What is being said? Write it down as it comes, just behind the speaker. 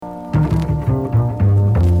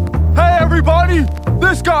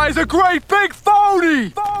This guy's a great big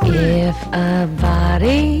phony! If a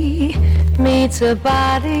body meets a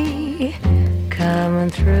body coming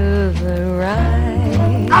through the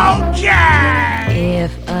ride. Okay!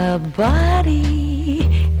 If a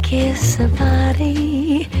body kiss a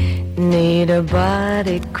body, need a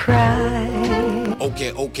body cry.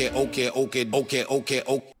 Okay.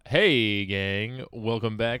 Hey, gang.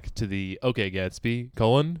 Welcome back to the OK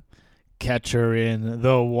Gatsby, Catcher in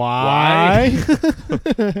the Y.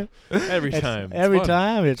 Every time. It's Every fun.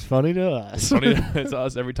 time, it's funny to us. It's funny to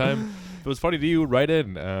us every time. If it was funny to you, write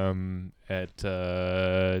in at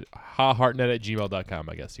haheartnet@gmail.com,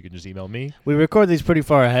 I guess. You can just email me. We record these pretty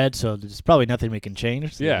far ahead, so there's probably nothing we can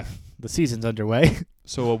change. Yeah. The season's underway.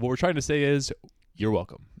 So what we're trying to say is, you're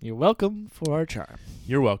welcome. You're welcome for our charm.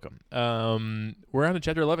 You're welcome. We're on to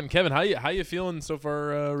chapter 11. Kevin, how you feeling so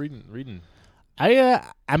far reading?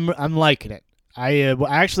 I'm liking it. I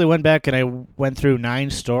actually went back and I went through 9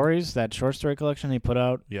 stories, that short story collection he put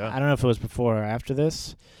out. Yeah. I don't know if it was before or after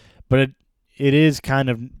this, but it is kind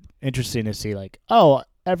of interesting to see, like, oh,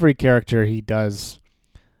 every character he does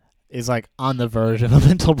is like on the verge of a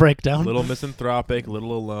mental breakdown. Little misanthropic,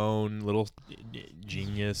 little alone, little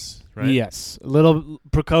genius, right? Yes, a little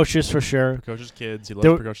precocious for sure. Precocious kids. He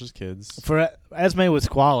loves precocious kids. For Esme with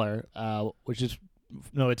Squalor, which is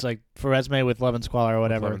it's like for Esme with Love and Squalor or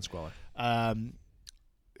whatever. Love and Squalor.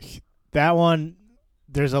 That one,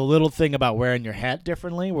 there's a little thing about wearing your hat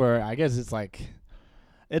differently, where I guess it's like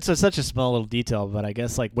it's such a small little detail, but I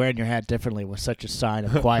guess like wearing your hat differently was such a sign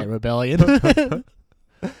of quiet rebellion.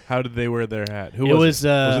 How did they wear their hat? Who it was it?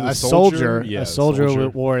 Was it a the soldier. Yeah, a soldier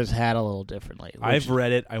wore his hat a little differently. I've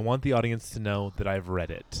read it. I want the audience to know that I've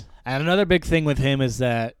read it. And another big thing with him is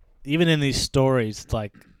that even in these stories,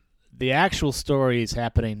 like the actual story is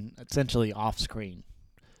happening essentially off screen,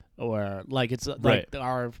 or like it's like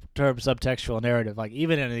our term subtextual narrative. Like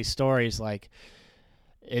even in these stories, like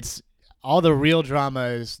it's all the real drama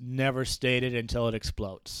is never stated until it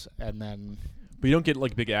explodes, and then. But you don't get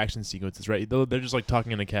like big action sequences, right? They're just like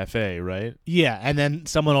talking in a cafe, right? Yeah, and then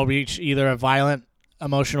someone will reach either a violent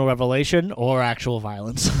emotional revelation or actual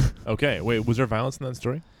violence. Okay, wait, was there violence in that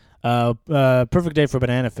story? Perfect Day for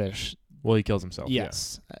Banana Fish. Well, he kills himself.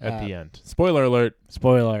 Yes. Yeah, at the end. Spoiler alert.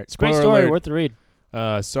 Spoiler alert. It's a great Spoiler story, alert. worth the read.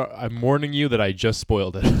 So I'm warning you that I just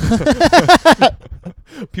spoiled it.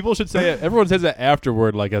 People should say it. Everyone says it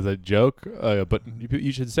afterward, like as a joke, but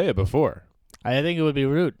you should say it before. I think it would be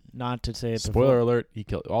rude not to say it Spoiler before. alert, he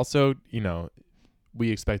killed. Also,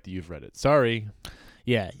 we expect that you've read it. Sorry.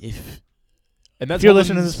 Yeah, if That's you're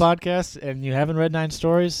listening to this podcast and you haven't read 9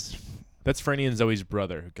 stories, that's Franny and Zoe's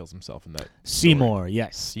brother who kills himself in that Seymour, story.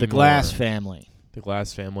 yes. Seymour. The Glass family. The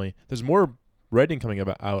Glass family. There's more writing coming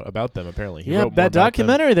out about them, apparently. He Yeah, wrote more that about them.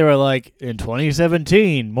 documentary, they were like, in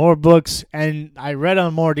 2017, more books. And I read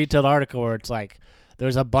a more detailed article where it's like,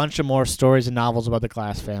 there's a bunch of more stories and novels about the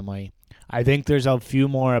Glass family. I think there's a few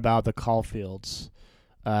more about the Caulfields,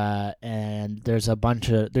 and there's a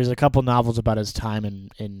couple novels about his time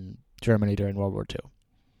in Germany during World War II.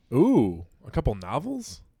 Ooh, a couple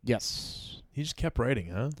novels? Yes. He just kept writing,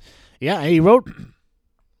 huh? Yeah, he wrote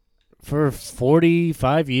for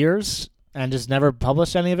 45 years and just never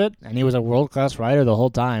published any of it, and he was a world-class writer the whole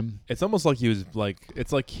time. It's almost like he's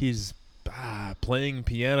playing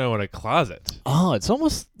piano in a closet. Oh, it's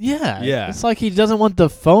almost, yeah. Yeah. It's like he doesn't want the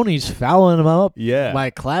phonies fouling him up Yeah.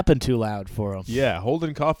 by clapping too loud for him. Yeah,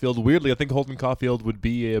 Holden Caulfield. Weirdly, I think Holden Caulfield would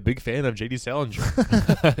be a big fan of J.D. Salinger.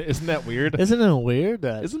 Isn't that weird? Isn't it weird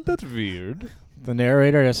that Isn't that weird? the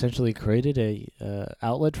narrator essentially created a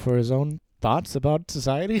outlet for his own thoughts about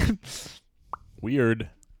society? Weird.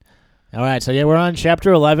 All right, so yeah, we're on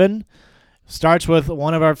chapter 11. Starts with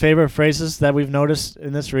one of our favorite phrases that we've noticed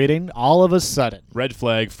in this reading. All of a sudden. Red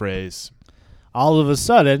flag phrase. All of a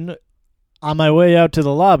sudden, on my way out to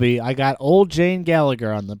the lobby, I got old Jane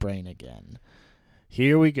Gallagher on the brain again.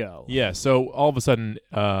 Here we go. Yeah, so all of a sudden,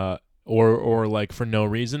 or like for no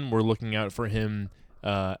reason, we're looking out for him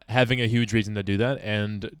having a huge reason to do that,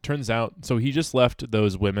 and turns out, so he just left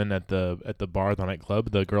those women at the bar, the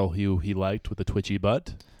nightclub, the girl who he liked with the twitchy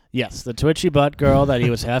butt. Yes, the twitchy butt girl that he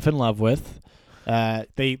was half in love with.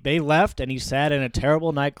 They left, and he sat in a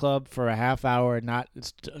terrible nightclub for a half hour, not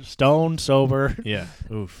stone sober. Yeah,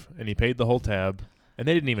 oof. And he paid the whole tab, and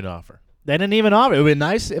they didn't even offer. They didn't even offer. It would be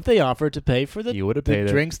nice if they offered to pay for the paid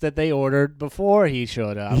drinks that they ordered before he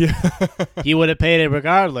showed up. Yeah. He would have paid it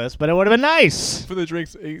regardless, but it would have been nice. For the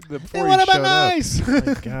drinks before It he would have showed been nice. up. Oh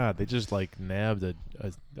my God, they just like nabbed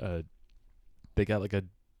they got like a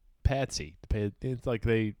patsy to pay. It's like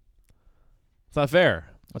it's not fair.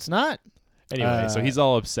 It's not. Anyway, so he's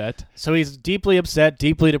all upset. So he's deeply upset,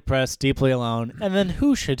 deeply depressed, deeply alone, and then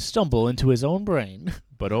who should stumble into his own brain?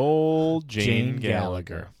 But old Jane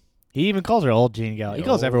Gallagher. He even calls her old Jane Gallagher. He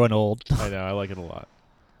calls everyone old. I know, I like it a lot.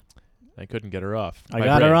 I couldn't get her off. I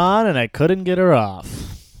got her on, and I couldn't get her off.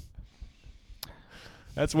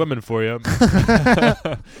 That's women for you.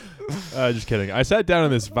 Just kidding. I sat down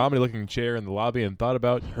in this vomity-looking chair in the lobby and thought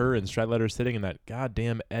about her and Stradlater sitting in that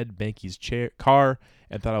goddamn Ed Banky's car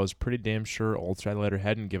and thought I was pretty damn sure old Stradlater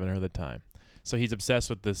hadn't given her the time. So he's obsessed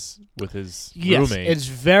with this, with his roommate. It's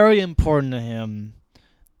very important to him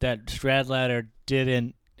that Stradlater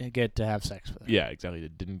didn't get to have sex with her. Yeah, exactly.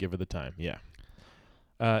 Didn't give her the time. Yeah.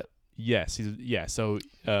 Yes. So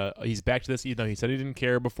he's back to this. Even though he said he didn't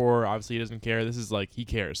care before, obviously he doesn't care. This is like he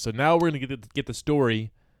cares. So now we're gonna get the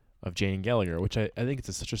story of Jane Gallagher, which I think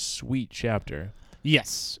it's such a sweet chapter.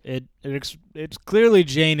 Yes, it's clearly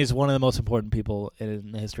Jane is one of the most important people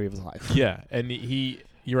in the history of his life. Yeah, and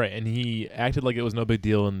you're right, and he acted like it was no big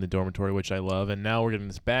deal in the dormitory, which I love. And now we're getting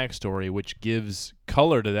this backstory, which gives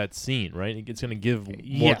color to that scene, right? It's going to give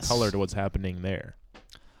more color to what's happening there.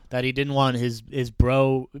 That he didn't want his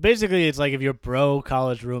bro. Basically, it's like if your bro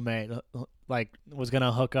college roommate like was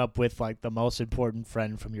gonna hook up with like the most important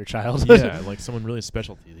friend from your childhood. Yeah, like someone really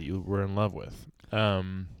special to you that you were in love with. So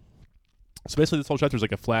basically, this whole chapter is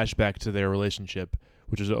like a flashback to their relationship,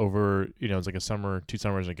 which is over. It's like two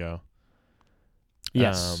summers ago.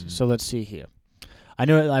 Yes. So let's see here. I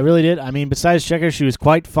knew it. I really did. I mean, besides checkers, she was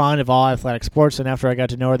quite fond of all athletic sports, and after I got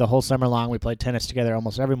to know her the whole summer long, we played tennis together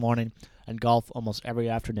almost every morning and golf almost every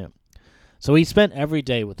afternoon. So he spent every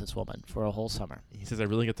day with this woman for a whole summer. He says, I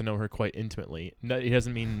really got to know her quite intimately. No, he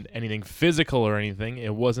doesn't mean anything physical or anything.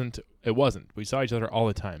 It wasn't. We saw each other all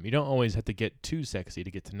the time. You don't always have to get too sexy to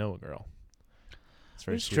get to know a girl. It's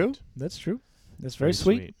very sweet. True. That's true. That's very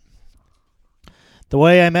sweet. The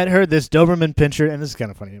way I met her, this Doberman pinscher, and this is kind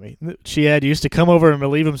of funny to me, she had used to come over and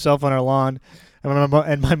relieve himself on our lawn,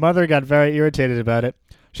 and my mother got very irritated about it.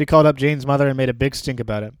 She called up Jane's mother and made a big stink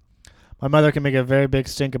about it. My mother can make a very big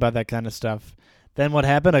stink about that kind of stuff. Then what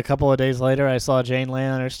happened, a couple of days later, I saw Jane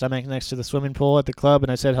laying on her stomach next to the swimming pool at the club,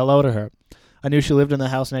 and I said hello to her. I knew she lived in the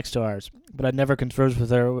house next to ours, but I'd never conversed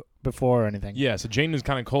with her before or anything. Yeah, so Jane is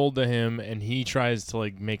kind of cold to him, and he tries to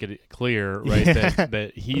like make it clear, right,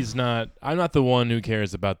 that he's not. I'm not the one who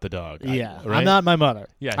cares about the dog. Yeah, right? I'm not my mother.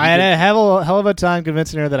 Yeah, I had a hell of a time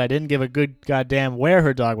convincing her that I didn't give a good goddamn where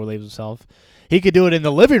her dog relieves himself. He could do it in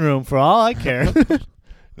the living room for all I care.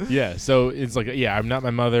 Yeah, so it's like, yeah, I'm not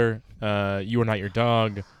my mother. You are not your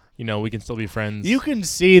dog. We can still be friends. You can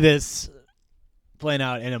see this playing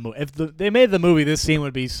out in a movie. If they made the movie, this scene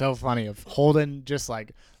would be so funny of Holden just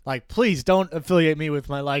like please don't affiliate me with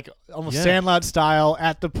my almost Sandlot style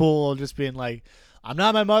at the pool, just being like, I'm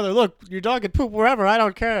not my mother. Look, your dog can poop wherever. I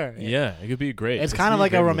don't care. Yeah, it could be great. It's kind of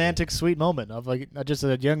like a romantic, sweet moment of like just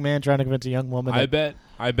a young man trying to convince a young woman. I bet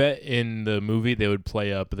in the movie they would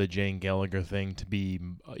play up the Jane Gallagher thing to be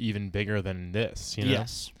even bigger than this.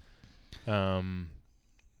 Yes. And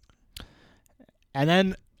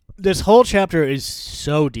then this whole chapter is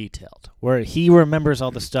so detailed, where he remembers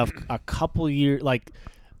all the stuff a couple years, like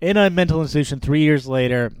in a mental institution 3 years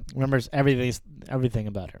later, remembers everything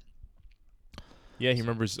about her. Yeah, he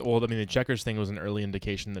remembers. Well, I mean, the checkers thing was an early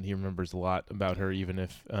indication that he remembers a lot about her, even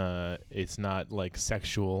if it's not like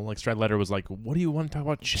sexual. Like Stradlater was like, "What do you want to talk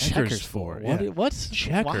about checkers for? What's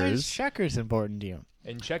checkers? Why is checkers important to you?"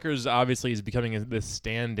 And checkers obviously is becoming this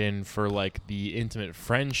stand-in for like the intimate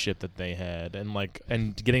friendship that they had, and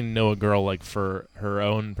getting to know a girl like for her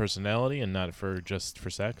own personality and not for just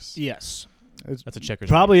for sex. Yes. That's a checkers.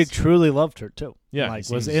 Probably truly loved her too. Yeah,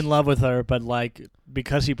 was in love with her, but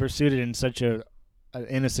because he pursued it in such an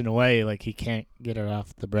innocent way, he can't get her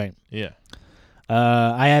off the brain. Yeah.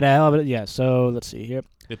 I had a hell of it. Yeah. So let's see here.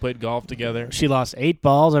 They played golf together. She lost 8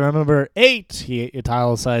 balls. I remember 8. He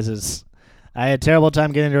italicizes. I had a terrible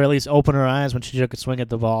time getting her to at least open her eyes when she took a swing at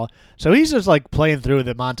the ball. So he's just playing through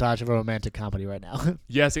the montage of a romantic comedy right now.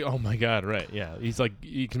 Yes. Oh my God. Right. Yeah. He's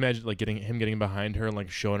you can imagine getting behind her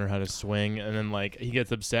and showing her how to swing, and then he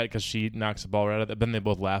gets upset because she knocks the ball right out of it. Then they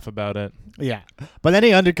both laugh about it. Yeah. But then he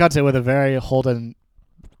undercuts it with a very Holden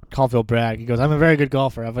Caulfield brag. He goes, I'm a very good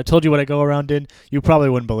golfer. If I told you what I go around in, you probably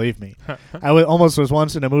wouldn't believe me. I almost was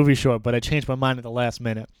once in a movie short, but I changed my mind at the last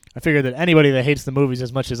minute. I figured that anybody that hates the movies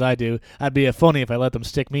as much as I do, I'd be a phony if I let them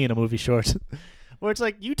stick me in a movie short. Where it's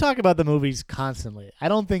you talk about the movies constantly. I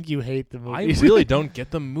don't think you hate the movies. I really don't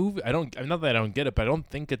get the movie. Not that I don't get it, but I don't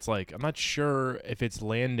think it's I'm not sure if it's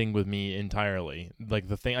landing with me entirely.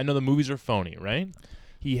 The thing, I know the movies are phony, right?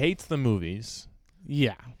 He hates the movies.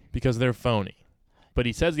 Yeah. Because they're phony. But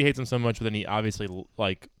he says he hates them so much, but then he obviously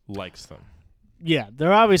likes them. Yeah,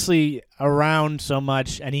 they're obviously around so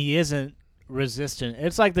much, and he isn't resistant.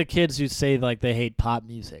 It's like the kids who say like they hate pop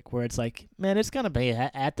music, where it's like, man, it's gonna be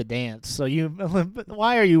at the dance. So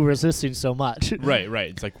why are you resisting so much? Right.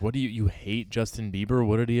 It's like, what do you hate Justin Bieber?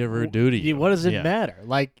 What did he ever do to you? What does it matter?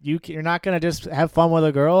 Like you're not gonna just have fun with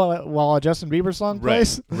a girl while a Justin Bieber song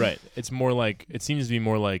plays. Right. It's more like it seems to be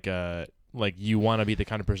more like you want to be the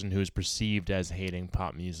kind of person who's perceived as hating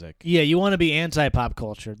pop music. Yeah, you want to be anti-pop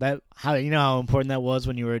culture. How important that was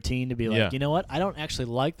when you were a teen to be like, you know what? I don't actually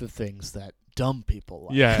like the things that dumb people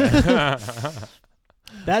like. Yeah.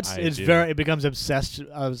 It becomes an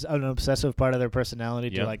obsessive part of their personality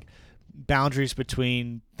to like boundaries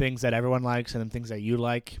between things that everyone likes and then things that you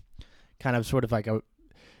like. Kind of sort of like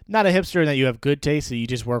not a hipster in that you have good taste, so you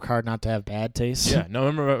just work hard not to have bad taste. Yeah. No, I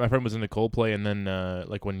remember my friend was into Coldplay, and then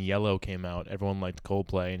like when Yellow came out, everyone liked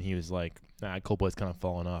Coldplay, and he was like, nah, Coldplay's kind of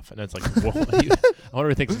fallen off. And it's like, whoa. I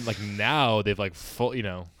wonder if he thinks like now they've like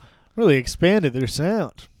really expanded their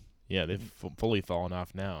sound. Yeah, they've fully fallen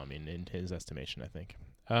off now. I mean, in his estimation, I think.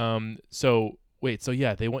 So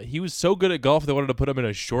he was so good at golf they wanted to put him in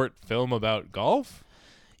a short film about golf.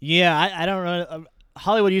 Yeah, I don't know.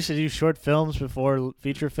 Hollywood used to do short films before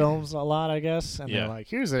feature films a lot, I guess. And they're like,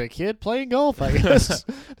 here's a kid playing golf. I guess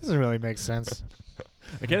doesn't really make sense.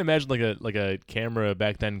 I can't imagine like a camera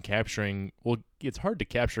back then capturing. Well, it's hard to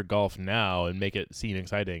capture golf now and make it seem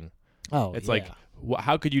exciting. Oh, it's like.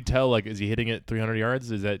 How could you tell? Like, is he hitting it 300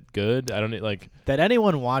 yards? Is that good? I don't like that.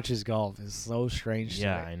 Anyone watches golf is so strange.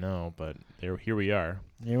 Yeah, to me. I know, but here we are.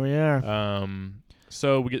 Here we are.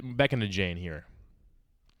 So we get back into Jane here.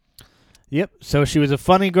 Yep. So she was a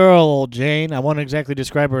funny girl, old Jane. I won't exactly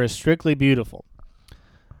describe her as strictly beautiful,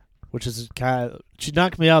 which is she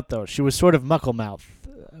knocked me out though. She was sort of muckle-mouthed,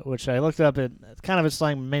 which I looked up. It's kind of a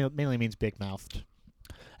slang mainly means big-mouthed.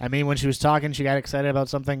 I mean, when she was talking, she got excited about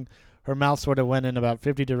something. Her mouth sort of went in about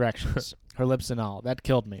 50 directions, her lips and all. That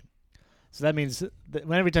killed me. So that means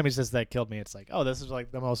every time he says that killed me, it's like, oh, this is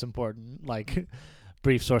like the most important, like,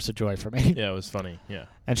 brief source of joy for me. Yeah, it was funny, yeah.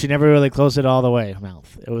 And she never really closed it all the way, her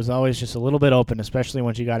mouth. It was always just a little bit open, especially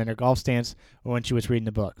when she got in her golf stance or when she was reading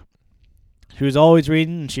a book. She was always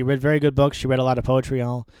reading, and she read very good books. She read a lot of poetry and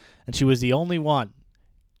all. And she was the only one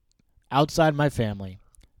outside my family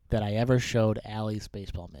that I ever showed Allie's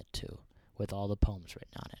baseball mitt to with all the poems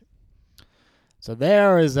written on it. So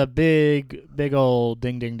there is a big old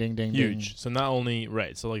ding, ding, ding, ding, huge. Ding. So not only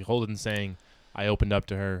so like Holden saying, I opened up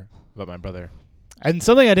to her about my brother. And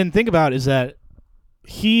something I didn't think about is that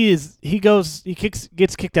gets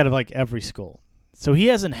kicked out of like every school. So he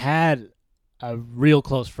hasn't had a real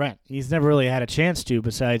close friend. He's never really had a chance to,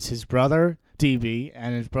 besides his brother DB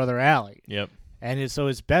and his brother Allie. Yep. And so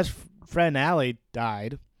his best friend Allie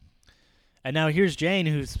died. And now here's Jane,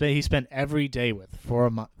 who he spent every day with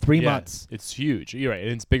for 3 months. It's huge. You're right,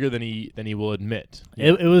 and it's bigger than he will admit.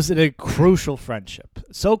 It was a crucial friendship,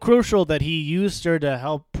 so crucial that he used her to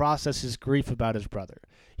help process his grief about his brother.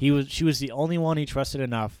 She was the only one he trusted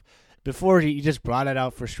enough. Before he just brought it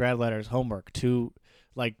out for Stradlatter's homework to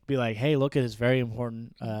be like, hey, look at this very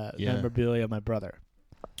important memorabilia of my brother.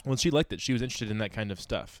 Well, she liked it. She was interested in that kind of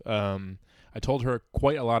stuff. I told her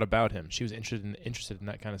quite a lot about him. She was interested in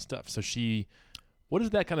that kind of stuff. So what does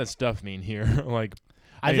that kind of stuff mean here?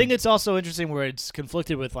 I think it's also interesting where it's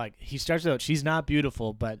conflicted with he starts out, she's not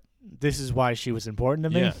beautiful, but this is why she was important to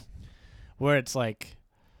me. Yeah. Where it's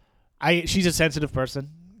she's a sensitive person.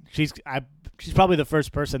 She's probably the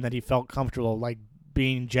first person that he felt comfortable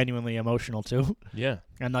being genuinely emotional to. Yeah.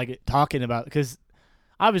 And talking about, because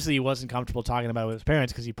obviously he wasn't comfortable talking about it with his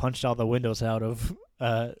parents because he punched all the windows out of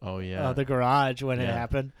the garage when it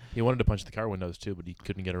happened. He wanted to punch the car windows too, but he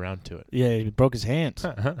couldn't get around to it. Yeah, he broke his hand.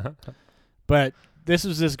 But this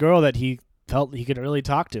was this girl that he felt he could really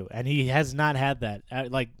talk to, and he has not had that.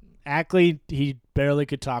 Ackley, he barely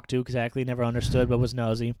could talk to because Ackley never understood but was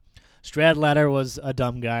nosy. Stradlatter was a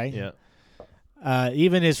dumb guy. Yeah.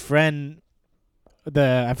 Even his friend,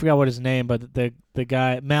 I forgot what his name, but the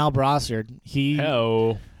guy Mal Brossard,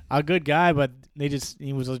 a good guy, but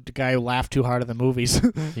he was the guy who laughed too hard at the movies.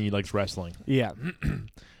 He likes wrestling. Yeah.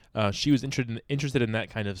 She was interested in that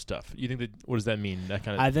kind of stuff. You think what does that mean? That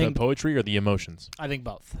kind of the poetry or the emotions? I think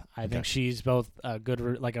both. I think she's both a good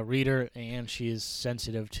a reader, and she is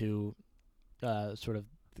sensitive to sort of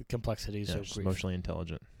the complexities of she's grief. Emotionally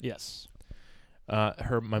intelligent. Yes.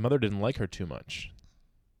 My mother didn't like her too much.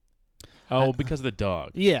 Oh, because of the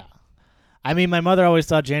dog. Yeah. I mean, my mother always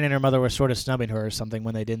thought Jane and her mother were sort of snubbing her or something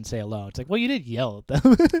when they didn't say hello. It's like, well, you did yell at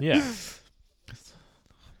them. Yeah.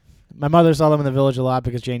 My mother saw them in the village a lot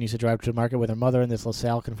because Jane used to drive to the market with her mother in this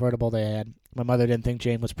LaSalle convertible they had. My mother didn't think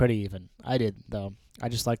Jane was pretty even. I did, though. I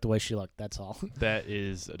just liked the way she looked, that's all. That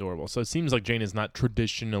is adorable. So it seems like Jane is not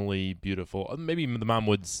traditionally beautiful. Maybe the mom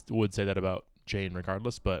would say that about Jane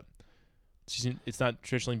regardless, but it's not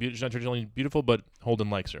traditionally she's not traditionally beautiful, but Holden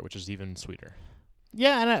likes her, which is even sweeter.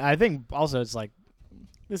 Yeah, and I think also it's like,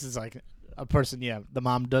 this is like a person, the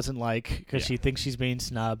mom doesn't like because she thinks she's being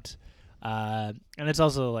snubbed. And it's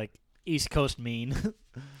also like East Coast mean.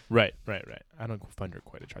 Right. I don't find her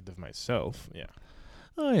quite attractive myself. Yeah.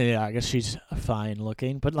 Oh, yeah, I guess she's fine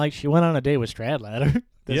looking. But, like, she went on a date with Stradlater,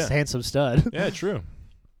 this handsome stud. Yeah, true.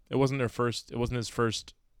 It wasn't his first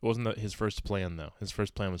plan, though. His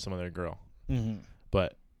first plan was some other girl. Mm-hmm.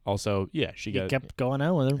 But also, she kept going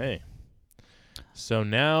out with her. Hey. So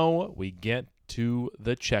now we get to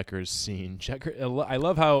the checkers scene. I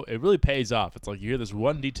love how it really pays off. It's like you hear this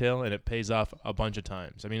one detail and it pays off a bunch of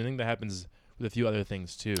times. I mean, I think that happens with a few other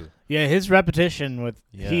things too. Yeah, his repetition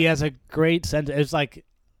he has a great sense. It's like,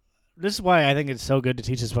 this is why I think it's so good to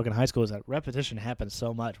teach this book in high school, is that repetition happens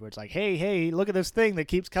so much where it's like, hey, look at this thing that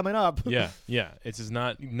keeps coming up. Yeah. It's just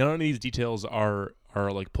none of these details are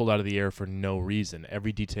like pulled out of the air for no reason.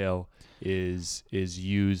 Every detail is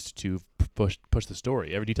used to push the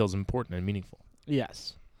story. Every detail is important and meaningful.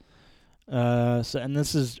 Yes. And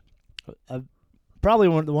this is probably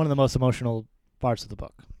one of the most emotional parts of the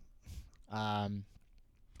book.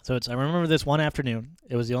 So I remember this one afternoon.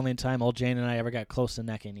 It was the only time old Jane and I ever got close to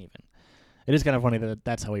necking even. It is kind of funny that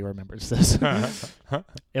that's how he remembers this.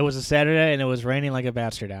 It was a Saturday, and it was raining like a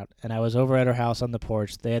bastard out, and I was over at her house on the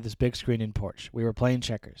porch. They had this big screen-in porch. We were playing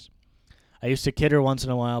checkers. I used to kid her once in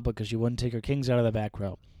a while because she wouldn't take her kings out of the back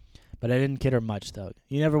row. But I didn't kid her much, though.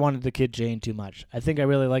 You never wanted to kid Jane too much. I think I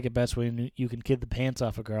really like it best when you can kid the pants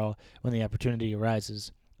off a girl when the opportunity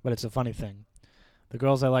arises. But it's a funny thing. The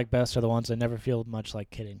girls I like best are the ones I never feel much like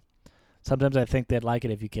kidding. Sometimes I think they'd like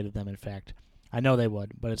it if you kidded them, in fact. I know they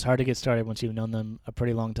would, but it's hard to get started once you've known them a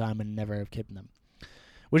pretty long time and never have kidded them.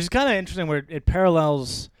 Which is kind of interesting, where it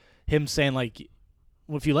parallels him saying, like,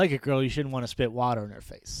 if you like a girl, you shouldn't want to spit water in her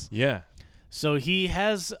face. Yeah. So he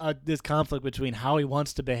has this conflict between how he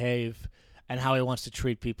wants to behave and how he wants to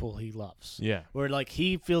treat people he loves. Yeah. Where, like,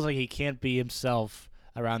 he feels like he can't be himself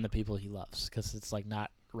around the people he loves because it's, like, not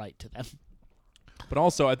right to them. But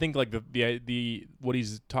also, I think like the what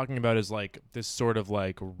he's talking about is like this sort of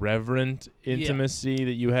like reverent intimacy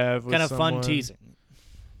that you have with kind of someone. fun teasing.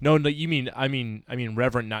 No, I mean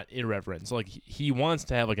reverent, not irreverent. So like he wants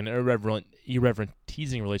to have like an irreverent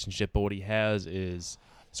teasing relationship, but what he has is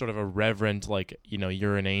sort of a reverent, like, you know,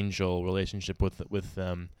 you're an angel relationship with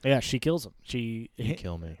them. Yeah, she kills him. You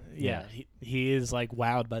kill me. Yeah, he is like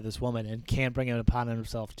wowed by this woman and can't bring it upon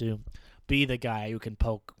himself to be the guy who can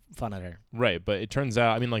poke fun at her. Right, but it turns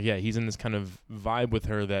out, I mean, like, he's in this kind of vibe with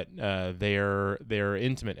her that they're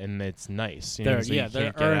intimate and it's nice. You know, so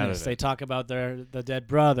they're earnest. They talk about the dead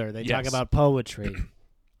brother. They talk about poetry.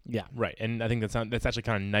 Yeah, right, and I think that's actually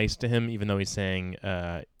kind of nice to him, even though he's saying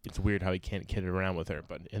it's weird how he can't kid around with her,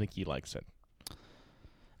 but I think he likes it.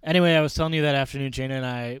 Anyway, I was telling you that afternoon, Jana and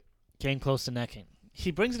I came close to necking.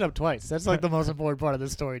 He brings it up twice. That's like the most important part of the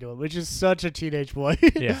story to him, which is such a teenage boy.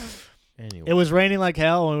 Yeah. Anyway. It was raining like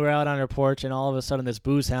hell when we were out on her porch, and all of a sudden this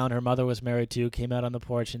booze hound her mother was married to came out on the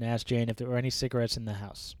porch and asked Jane if there were any cigarettes in the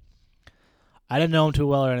house. I didn't know him too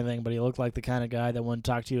well or anything, but he looked like the kind of guy that wouldn't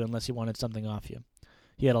talk to you unless he wanted something off you.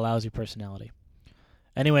 He had a lousy personality.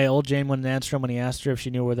 Anyway, old Jane wouldn't answer him when he asked her if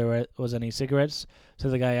she knew where there was any cigarettes, so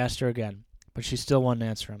the guy asked her again, but she still wouldn't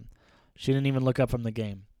answer him. She didn't even look up from the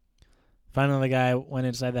game. Finally, the guy went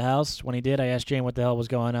inside the house. When he did, I asked Jane what the hell was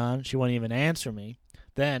going on. She wouldn't even answer me.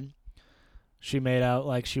 Then she made out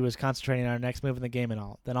like she was concentrating on her next move in the game and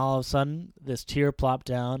all. Then all of a sudden, this tear plopped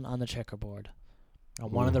down on the checkerboard,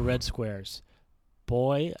 on one of the red squares.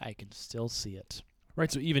 Boy, I can still see it.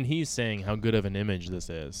 Right, so even he's saying how good of an image this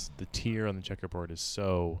is. The tear on the checkerboard is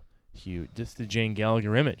so huge. Just the Jane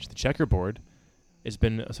Gallagher image. The checkerboard has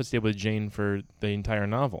been associated with Jane for the entire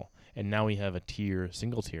novel, and now we have a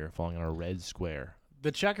single tear falling on a red square.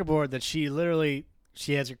 The checkerboard that she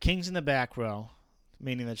has her kings in the back row,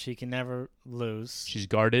 meaning that she can never lose. She's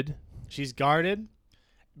guarded.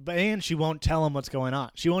 And she won't tell him what's going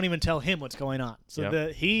on. She won't even tell him what's going on. So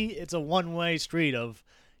it's a one-way street of,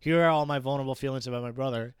 here are all my vulnerable feelings about my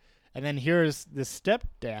brother, and then here's this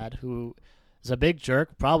stepdad who is a big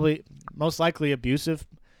jerk, probably most likely abusive,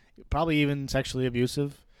 probably even sexually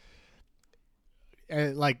abusive.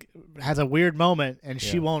 Like, has a weird moment, and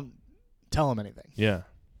she won't tell him anything. Yeah.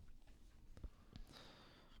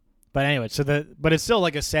 But anyway, but it's still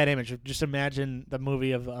like a sad image. Just imagine the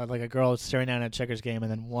movie of like a girl staring down at a checkers game, and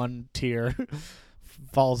then one tear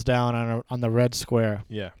falls down on the red square.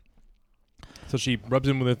 Yeah. So she rubs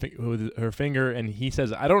him with her finger, and he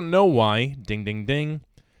says, "I don't know why, ding, ding, ding,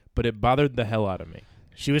 but it bothered the hell out of me."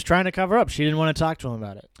 She was trying to cover up. She didn't want to talk to him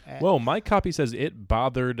about it. Well, my copy says it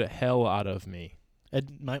bothered hell out of me.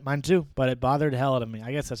 Mine too, but it bothered hell out of me.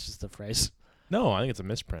 I guess that's just the phrase. No, I think it's a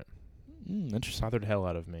misprint. Interesting. Bothered hell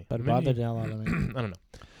out of me. But it bothered hell out of me. I don't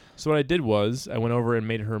know. So what I did was I went over and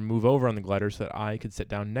made her move over on the glider so that I could sit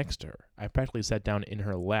down next to her. I practically sat down in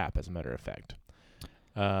her lap, as a matter of fact.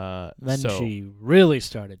 Then she really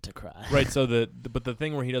started to cry. Right. So but the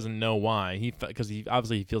thing where he doesn't know why because he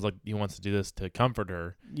obviously feels like he wants to do this to comfort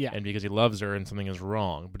her. Yeah. And because he loves her and something is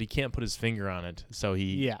wrong, but he can't put his finger on it, so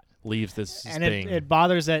he leaves this and thing. It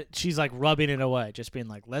bothers that she's like rubbing it away, just being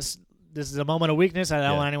like, This is a moment of weekness. I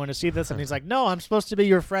don't want anyone to see this. And he's like, no, I'm supposed to be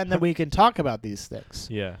your friend that we can talk about these things.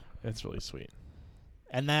 Yeah, that's really sweet.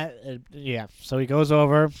 And so he goes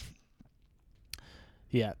over.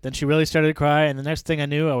 Yeah, then she really started to cry, and the next thing I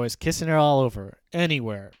knew, I was kissing her all over,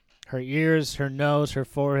 anywhere. Her ears, her nose, her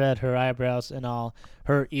forehead, her eyebrows, and all.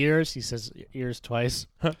 Her ears, he says ears twice.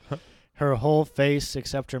 Her whole face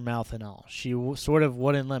except her mouth and all. She sort of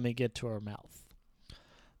wouldn't let me get to her mouth.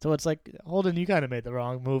 So it's like, Holden, you kind of made the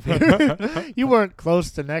wrong move here. You weren't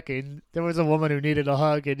close to necking. There was a woman who needed a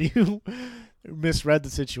hug, and you misread the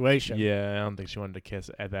situation. Yeah, I don't think she wanted to kiss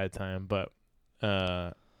at that time, but...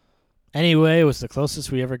 Anyway, it was the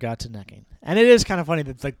closest we ever got to necking. And it is kind of funny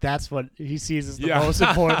that that's what he sees as the most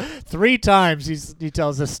important. 3 times he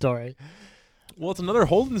tells this story. Well, it's another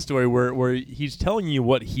Holden story where he's telling you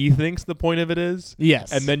what he thinks the point of it is.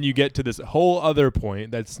 Yes. And then you get to this whole other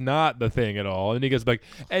point that's not the thing at all. And he goes back,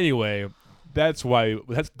 anyway, that's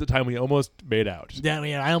the time we almost made out. Yeah,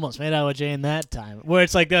 I almost made out with Jane that time. Where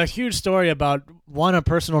it's like a huge story about, 1, a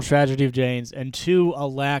personal tragedy of Jane's, and 2, a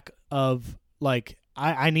lack of, like,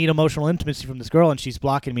 I need emotional intimacy from this girl, and she's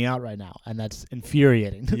blocking me out right now. And that's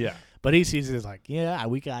infuriating. Yeah. But he sees it as like, I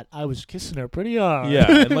was kissing her pretty hard. Yeah,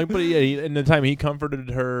 and in the time he comforted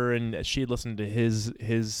her, and she listened to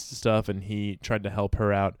his stuff, and he tried to help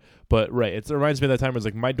her out. But it reminds me of that time where it's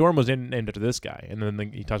like my dorm was named after this guy, and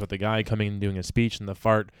then he talks about the guy coming and doing a speech and the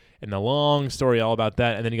fart and the long story all about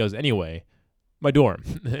that, and then he goes, anyway, my dorm.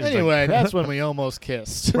 Anyway, that's when we almost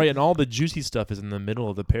kissed. Right, and all the juicy stuff is in the middle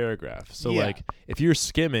of the paragraph. So if you're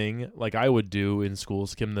skimming, like I would do in school,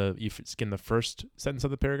 you skim the first sentence of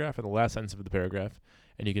the paragraph and the last sentence of the paragraph,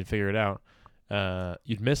 and you can figure it out.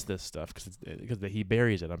 You'd miss this stuff because he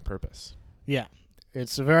buries it on purpose. Yeah,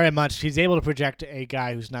 it's very much he's able to project a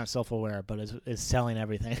guy who's not self-aware, but is selling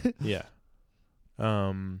everything. Yeah.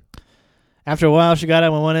 After a while, she got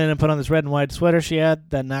up and went in and put on this red and white sweater she had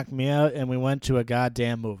that knocked me out, and we went to a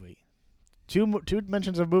goddamn movie. Two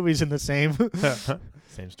mentions of movies in the same.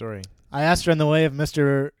 Same story. I asked her in the way if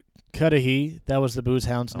Mr. Cudahy, that was the booze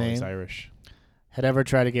hound's name. He's Irish. Had ever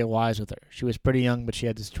tried to get wise with her. She was pretty young, but she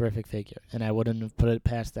had this terrific figure, and I wouldn't have put it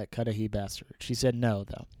past that Cudahy bastard. She said no,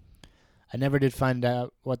 though. I never did find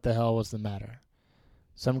out what the hell was the matter.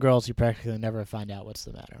 Some girls, you practically never find out what's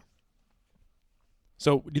the matter.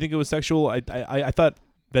 So, do you think it was sexual? I thought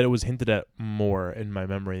that it was hinted at more in my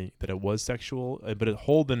memory that it was sexual, but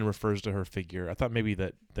Holden refers to her figure. I thought maybe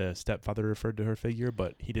that the stepfather referred to her figure,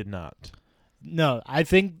 but he did not. No, I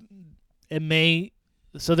think it may...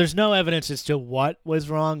 So there's no evidence as to what was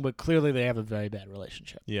wrong, but clearly they have a very bad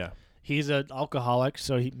relationship. Yeah. He's an alcoholic,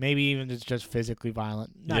 so he maybe even is just physically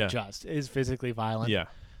violent. Is physically violent. Yeah.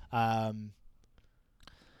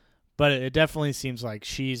 But it definitely seems like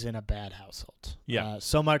she's in a bad household. Yeah.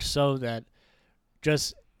 So much so that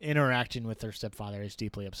just interacting with her stepfather is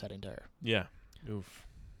deeply upsetting to her. Yeah. Oof.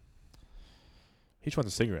 He just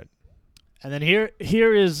wants a cigarette. And then here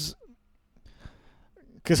is...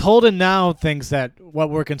 Because Holden now thinks that what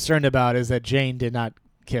we're concerned about is that Jane did not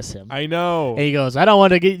kiss him. I know. And he goes, I don't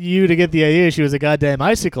want to get you to get the idea she was a goddamn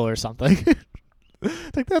icicle or something.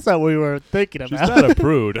 Like, that's not what we were thinking about. She's not a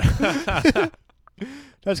prude.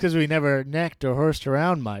 That's because we never necked or horsed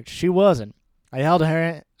around much. She wasn't. I held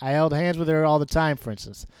hands with her all the time, for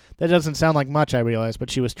instance. That doesn't sound like much, I realize,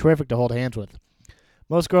 but she was terrific to hold hands with.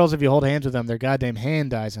 Most girls, if you hold hands with them, their goddamn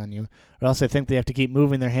hand dies on you, or else they think they have to keep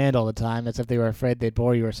moving their hand all the time as if they were afraid they'd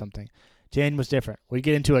bore you or something. Jane was different. We'd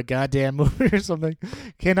get into a goddamn movie or something.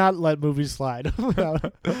 Cannot let movies slide.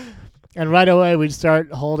 And right away, we'd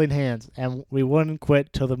start holding hands, and we wouldn't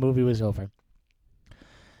quit till the movie was over.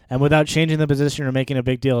 And without changing the position or making a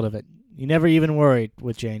big deal of it. You never even worried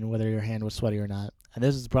with Jane whether your hand was sweaty or not. And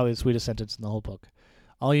this is probably the sweetest sentence in the whole book.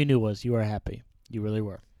 All you knew was you were happy. You really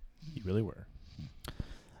were. You really were.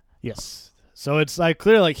 Yes. So it's like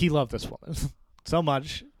clearly like he loved this woman so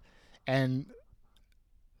much, and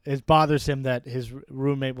it bothers him that his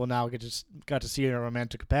roommate will now got to see her in a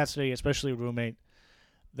romantic capacity, especially a roommate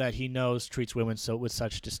that he knows treats women with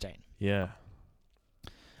such disdain. Yeah.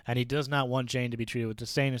 And he does not want Jane to be treated with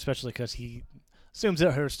disdain, especially because he assumes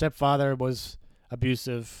that her stepfather was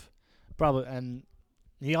abusive, probably, and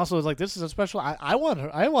he also is like, "This is a special. I want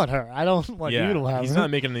her. I want her. I don't want you to have he's her." not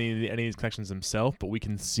making any of these connections himself, but we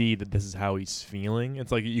can see that this is how he's feeling.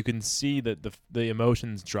 It's like you can see that the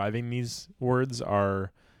emotions driving these words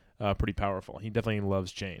are pretty powerful. He definitely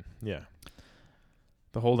loves Jane. Yeah.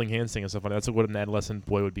 The holding hands thing is so funny. That's what an adolescent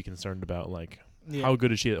boy would be concerned about. Like, how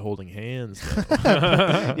good is she at holding hands?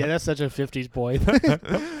 Yeah, that's such a 50s boy.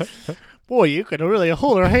 Boy, you could really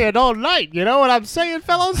hold her hand all night. You know what I'm saying,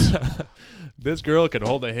 fellas? This girl can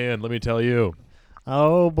hold a hand, let me tell you.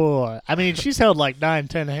 Oh, boy. I mean, she's held like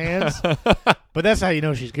 9-10 hands, but that's how you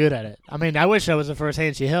know she's good at it. I mean, I wish that was the first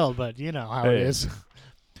hand she held, but you know how it is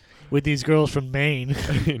with these girls from Maine.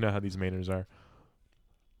 You know how these Mainers are.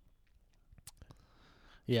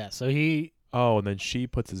 Yeah, so he... Oh, and then she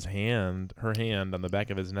puts her hand on the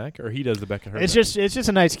back of his neck, or he does the back of her neck. It's just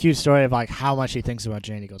a nice, cute story of like how much he thinks about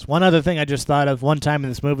Jane. He goes, one other thing I just thought of, one time in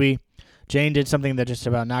this movie, Jane did something that just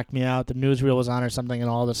about knocked me out. The newsreel was on or something, and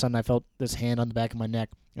all of a sudden I felt this hand on the back of my neck,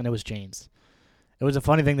 and it was Jane's. It was a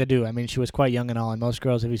funny thing to do. I mean, she was quite young and all, and most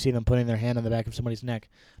girls, if you see them putting their hand on the back of somebody's neck,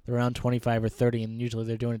 they're around 25 or 30, and usually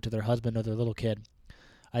they're doing it to their husband or their little kid.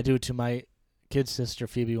 I do it to my kid's sister,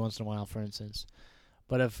 Phoebe, once in a while, for instance.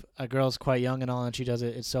 But if a girl's quite young and all and she does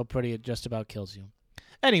it, it's so pretty it just about kills you.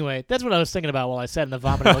 Anyway, that's what I was thinking about while I sat in the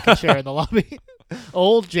vomiting-looking chair in the lobby.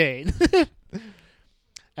 Old Jane.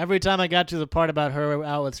 Every time I got to the part about her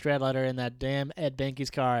out with Stradlater in that damn Ed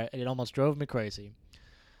Behnke's car, it almost drove me crazy.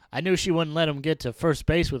 I knew she wouldn't let him get to first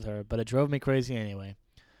base with her, but it drove me crazy anyway.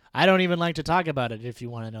 I don't even like to talk about it if you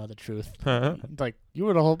want to know the truth. Like, you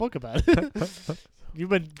wrote a whole book about it. You've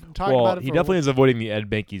been talking about it for he definitely is avoiding the Ed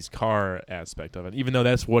Behnke's car aspect of it, even though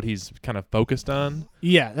that's what he's kind of focused on.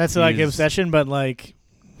 Yeah, that's like obsession, but like,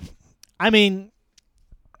 I mean,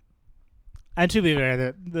 and to be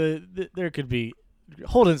fair, there could be,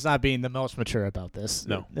 Holden's not being the most mature about this.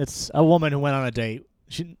 No. It's a woman who went on a date.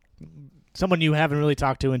 Someone you haven't really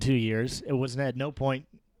talked to in 2 years. It was at no point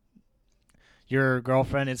your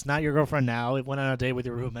girlfriend. It's not your girlfriend now. It went on a date with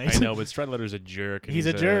your roommate. I know, but Stradlater's a jerk. He's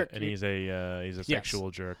a jerk. And he's a sexual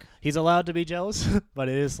jerk. He's allowed to be jealous, but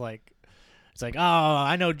it is like, it's like, oh,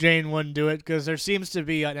 I know Jane wouldn't do it because there seems to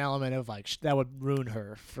be an element of like that would ruin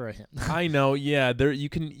her for him. I know, yeah. There you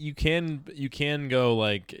can go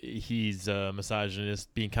like he's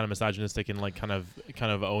misogynist, being kind of misogynistic and like kind of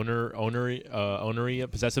onery,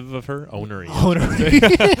 possessive of her. Onery.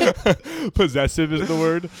 Possessive is the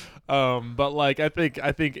word. But like I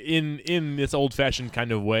think in this old fashioned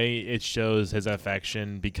kind of way, it shows his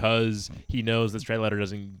affection because he knows that Stradlater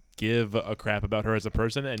doesn't give a crap about her as a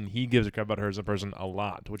person, and he gives a crap about her as a person a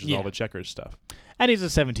lot, which is all the Checkers stuff. And he's a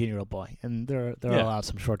 17-year-old boy, and there are a lot of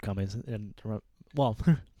some shortcomings, and well,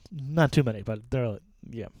 not too many, but there are,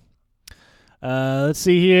 yeah. Let's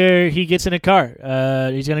see here. He gets in a car.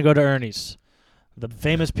 He's gonna go to Ernie's, the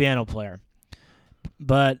famous piano player,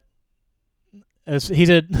 but this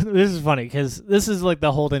is funny because this is like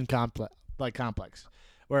the Holden complex,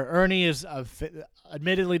 where Ernie is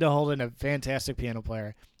admittedly to Holden a fantastic piano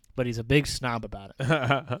player, but he's a big snob about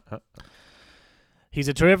it. He's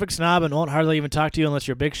a terrific snob and won't hardly even talk to you unless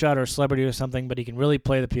you're a big shot or a celebrity or something, but he can really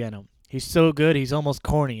play the piano. He's so good, he's almost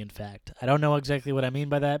corny, in fact. I don't know exactly what I mean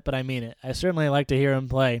by that, but I mean it. I certainly like to hear him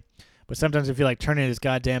play, but sometimes I feel like turning his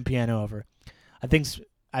goddamn piano over. I think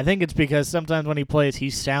it's because sometimes when he plays, he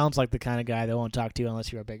sounds like the kind of guy that won't talk to you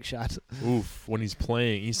unless you're a big shot. Oof, when he's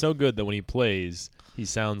playing, he's so good that when he plays, he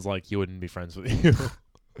sounds like he wouldn't be friends with you.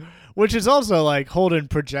 Which is also like Holden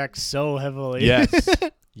projects so heavily. Yes.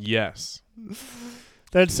 Yes.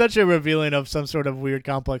 That's such a revealing of some sort of weird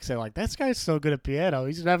complex. They're like, this guy's so good at piano,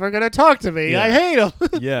 he's never gonna talk to me. Yeah. I hate him.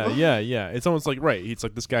 Yeah. It's almost like It's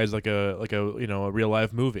like this guy's like a a real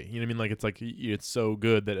life movie. You know what I mean? Like it's like it's so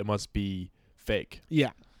good that it must be fake.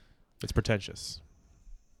 Yeah. It's pretentious.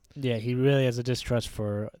 Yeah, he really has a distrust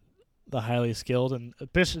for the highly skilled, and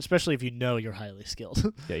especially if you know you're highly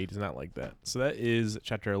skilled. Yeah, he does not like that. So that is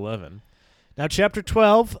chapter 11. Now, chapter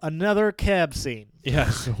 12, another cab scene.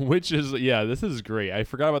 Yes, which is, this is great. I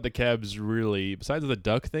forgot about the cabs, really. Besides the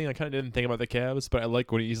duck thing, I kind of didn't think about the cabs, but I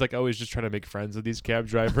like when he's like always just trying to make friends with these cab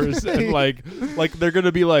drivers. And like they're going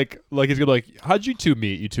to be like he's going to be like, how'd you two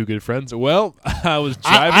meet, you two good friends? Well, I was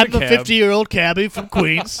driving I'm a 50-year-old cabbie from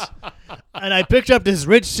Queens. And I picked up this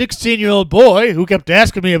rich 16-year-old boy who kept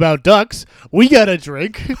asking me about ducks. We got a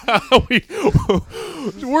drink.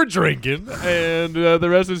 We're drinking, and the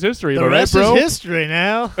rest is history. The All right, rest bro? is history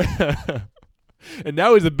now. And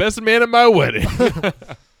now he's the best man at my wedding.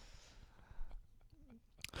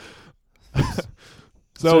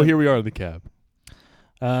 So here we are in the cab.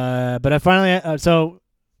 But I finally. So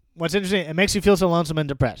what's interesting? It makes you feel so lonesome and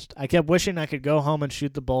depressed. I kept wishing I could go home and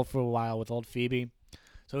shoot the bull for a while with old Phoebe.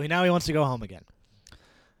 So now he wants to go home again.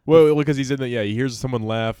 Well, because he's in the he hears someone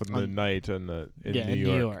laugh in the night in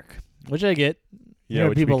New York. Which I get. Yeah, Hear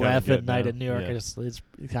which we people kinda laugh get at night now. in New York. Yeah. It's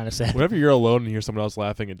kind of sad. Whenever you're alone and hear someone else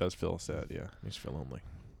laughing, it does feel sad. Yeah, it makes you feel lonely.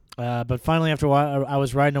 But finally, after a while, I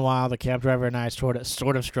was riding a while. The cab driver and I sort of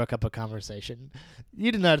struck up a conversation.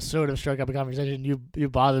 You did not sort of struck up a conversation. You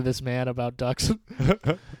bothered this man about ducks.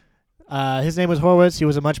 His name was Horwitz. He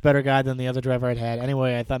was a much better guy than the other driver I'd had.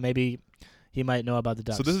 Anyway, I thought maybe he might know about the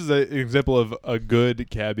ducks. So this is an example of a good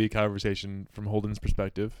cabbie conversation from Holden's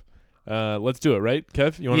perspective. Let's do it, right,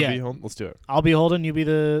 Kev? You want to be Holden? Let's do it. I'll be Holden. You be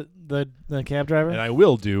the cab driver. And I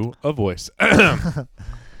will do a voice.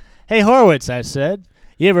 Hey, Horwitz, I said.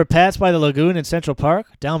 You ever pass by the lagoon in Central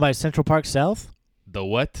Park, down by Central Park South? The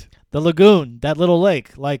what? The lagoon, that little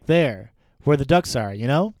lake, like there, where the ducks are, you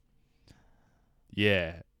know?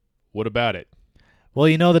 Yeah. What about it? Well,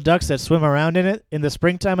 you know the ducks that swim around in it in the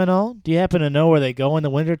springtime and all? Do you happen to know where they go in the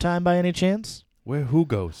wintertime by any chance? Who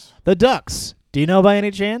goes? The ducks. Do you know by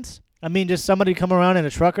any chance? I mean, does somebody come around in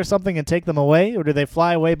a truck or something and take them away? Or do they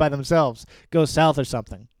fly away by themselves, go south or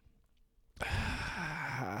something?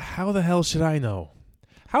 How the hell should I know?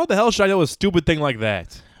 How the hell should I know a stupid thing like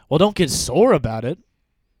that? Well, don't get sore about it.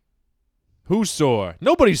 Who's sore?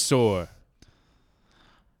 Nobody's sore.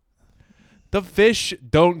 The fish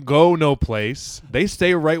don't go no place. They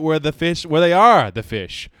stay right where the fish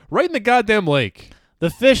right in the goddamn lake. The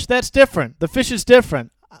fish, that's different. The fish is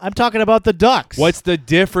different. I'm talking about the ducks. What's the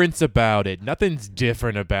difference about it? Nothing's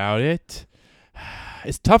different about it.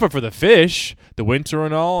 It's tougher for the fish, the winter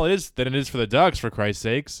and all, than it is for the ducks, for Christ's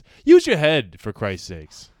sakes. Use your head, for Christ's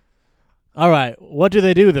sakes. All right, what do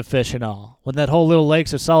they do, the fish and all? When that whole little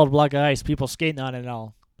lake's a solid block of ice, people skating on it and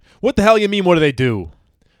all. What the hell you mean, what do they do?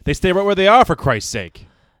 They stay right where they are, for Christ's sake.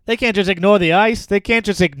 They can't just ignore the ice. They can't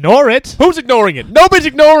just ignore it. Who's ignoring it? Nobody's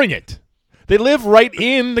ignoring it. They live right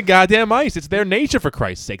in the goddamn ice. It's their nature, for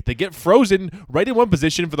Christ's sake. They get frozen right in one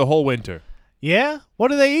position for the whole winter. Yeah? What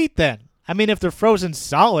do they eat then? I mean, if they're frozen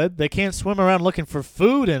solid, they can't swim around looking for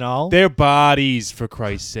food and all. Their bodies, for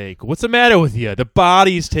Christ's sake. What's the matter with you? The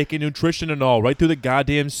bodies taking nutrition and all right through the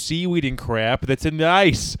goddamn seaweed and crap that's in the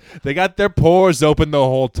ice. They got their pores open the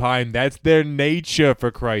whole time. That's their nature,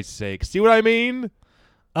 for Christ's sake. See what I mean?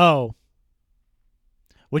 Oh.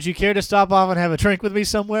 Would you care to stop off and have a drink with me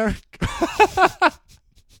somewhere?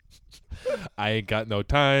 I ain't got no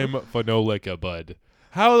time for no liquor, bud.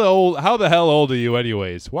 How the hell old are you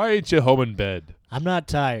anyways? Why ain't you home in bed? I'm not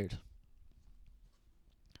tired.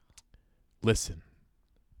 Listen.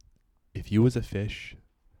 If you was a fish,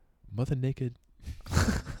 Mother Nature'd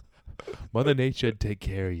take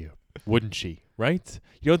care of you, wouldn't she? Right?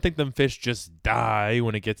 You don't think them fish just die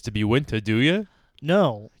when it gets to be winter, do you?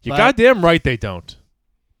 No. You're goddamn right they don't.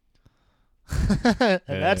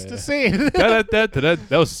 That's the scene. That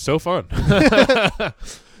was so fun.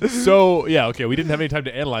 So yeah, okay. We didn't have any time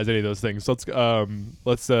to analyze any of those things. So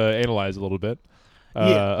let's analyze a little bit.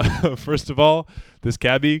 First of all, this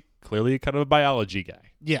cabbie clearly kind of a biology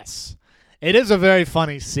guy. Yes, it is a very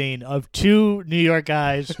funny scene of two New York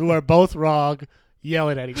guys who are both wrong,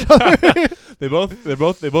 yelling at each other. They both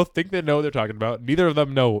think they know what they're talking about. Neither of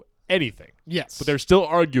them know anything. Yes, But they're still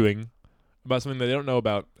arguing about something that they don't know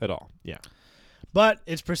about at all. Yeah. But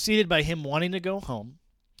it's preceded by him wanting to go home.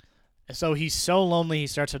 So he's so lonely, he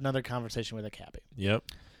starts another conversation with a cabbie. Yep.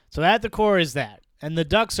 So at the core is that. And the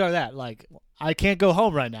ducks are that. Like, I can't go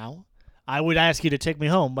home right now. I would ask you to take me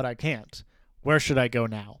home, but I can't. Where should I go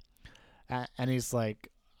now? And he's like,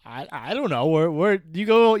 I don't know. Where you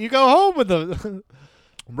go home with the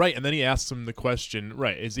Right, and then he asks him the question.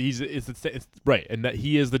 Right, it's right, and that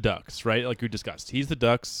he is the ducks, right? Like we discussed, he's the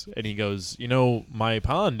ducks, and he goes, my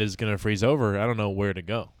pond is gonna freeze over. I don't know where to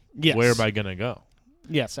go. Yes. Where am I gonna go?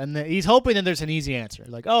 Yes, and he's hoping that there's an easy answer.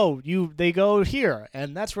 Like, they go here,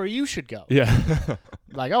 and that's where you should go. Yeah.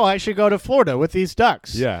 Like, I should go to Florida with these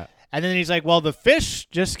ducks. Yeah. And then he's like, well, the fish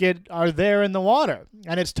just are there in the water,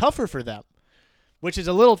 and it's tougher for them, which is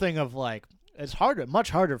a little thing of like, it's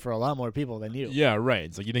much harder for a lot more people than you. Yeah, right.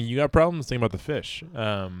 It's like you got problems thinking about the fish.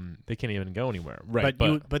 They can't even go anywhere. Right,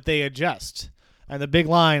 but they adjust. And the big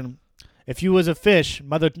line, if you was a fish,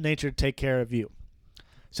 Mother Nature would take care of you.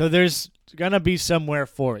 So there's gonna be somewhere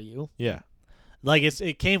for you. Yeah. Like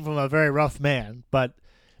it came from a very rough man, but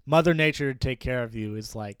Mother Nature to take care of you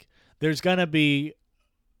is like there's gonna be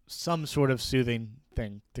some sort of soothing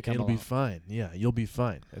thing to come It'll along. be fine. Yeah, you'll be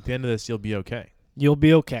fine. At the end of this, you'll be okay. You'll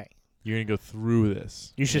be okay. You're going to go through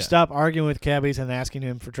this. You should Yeah. stop arguing with cabbies and asking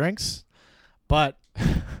him for drinks, but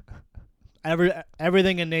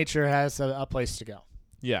everything in nature has a place to go.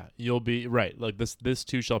 Yeah, you'll be right. Like this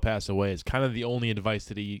too shall pass away is kind of the only advice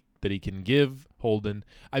that he can give Holden.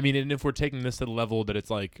 I mean, and if we're taking this to the level that it's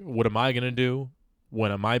like, what am I gonna do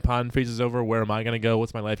when my pond freezes over? Where am I gonna go?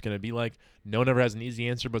 What's my life gonna be like? No one ever has an easy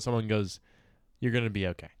answer, but someone goes, "You're gonna be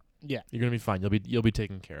okay. Yeah, You're gonna be fine. You'll be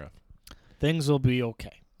taken care of. things will be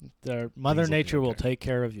okay. Mother Things will be Nature will okay. take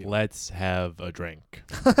care of you. Let's have a drink."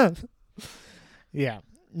 Yeah.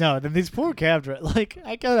 No, then these poor cab drivers, like,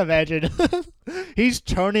 I can't imagine. He's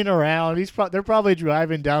turning around. They're probably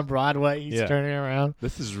driving down Broadway. He's Yeah. turning around.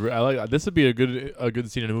 This is I like this would be a good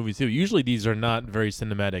scene in a movie too. Usually these are not very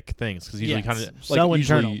cinematic things because usually Yes, kind of so like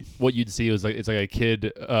internal. usually what you'd see is like it's like a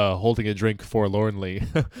kid holding a drink forlornly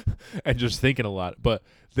and just thinking a lot. But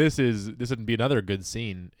this would be another good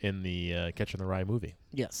scene in the Catcher in the Rye movie.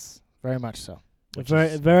 Yes, very much so. A Which very,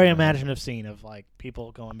 is- very imaginative scene of, like,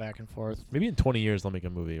 people going back and forth. Maybe in 20 years they'll make a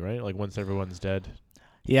movie, right? Like once everyone's dead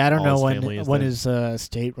Yeah, I don't All know his family is when dead. his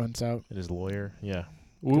estate runs out. and his lawyer. Yeah.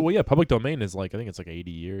 Well, yeah. Public domain is like I think it's like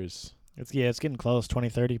 80 years. It's getting close.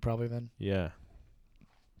 2030 probably then. Yeah.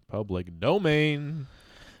 Public domain.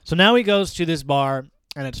 So now he goes to this bar,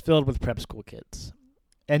 and it's filled with prep school kids.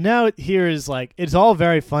 And now here is, like, it's all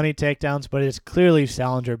very funny takedowns, but it's clearly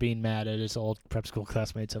Salinger being mad at his old prep school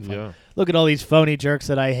classmates. Of like, Yeah. look at all these phony jerks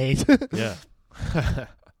that I hate. Yeah.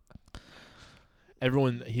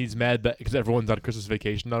 He's mad because everyone's on Christmas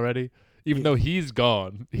vacation already, even though he's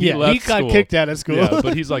gone. He left he got school. kicked out of school. Yeah,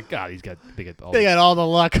 but he's like, God, they get all They got all the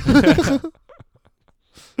luck.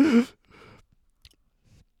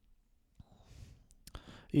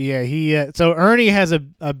 Yeah, so Ernie has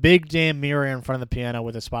a big damn mirror in front of the piano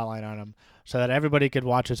with a spotlight on him so that everybody could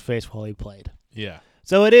watch his face while he played. Yeah.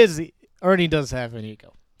 So Ernie does have an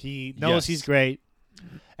ego. He knows Yes. he's great.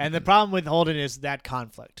 And the problem with Holden is that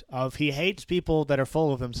conflict of he hates people that are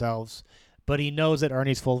full of themselves, but he knows that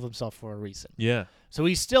Ernie's full of himself for a reason. Yeah. So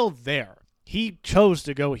he's still there. He chose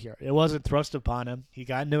to go here. It wasn't thrust upon him. He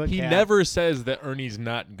got into a He cab. never says that Ernie's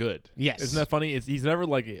not good. Yes. Isn't that funny? He's never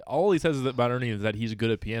like, all he says about Ernie is that he's good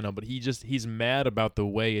at piano, but he's mad about the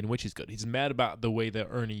way in which he's good. He's mad about the way that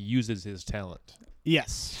Ernie uses his talent.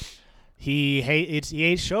 Yes. He hates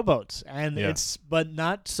showboats, and Yeah. but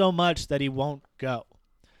not so much that he won't go.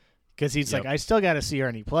 Because he's Yep. like, I still got to see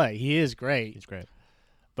Ernie play. He is great, He's great.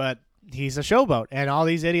 but he's a showboat, and all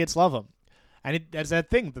these idiots love him. And that's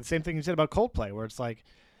that thing, the same thing you said about Coldplay, where it's like,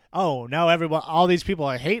 oh, now all these people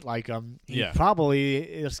I hate like him. He Yeah. probably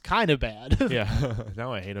is kind of bad. Yeah.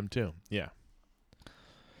 Now I hate him too. Yeah.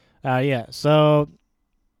 Yeah. So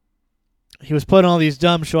he was putting all these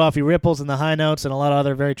dumb show-offy ripples and the high notes and a lot of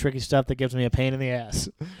other very tricky stuff that gives me a pain in the ass.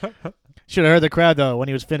 Should have heard the crowd, though, when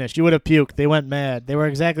he was finished. You would have puked. They went mad. They were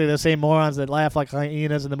exactly the same morons that laugh like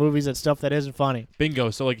hyenas in the movies at stuff that isn't funny.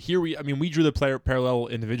 Bingo. So like here we drew the parallel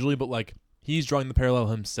individually, but like he's drawing the parallel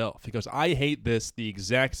himself. He goes, I hate this the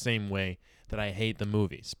exact same way that I hate the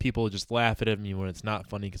movies. People just laugh at me when it's not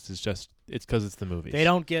funny because it's because it's the movies. They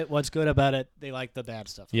don't get what's good about it. They like the bad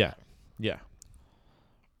stuff. Yeah. Yeah.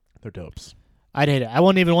 They're dopes. I'd hate it. I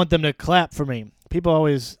wouldn't even want them to clap for me. People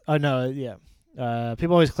always... Oh, no, yeah.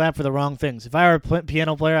 People always clap for the wrong things. If I were a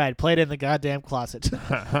piano player, I'd play it in the goddamn closet.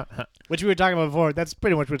 Which we were talking about before. That's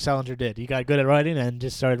pretty much what Salinger did. He got good at writing and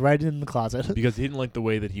just started writing in the closet. Because he didn't like the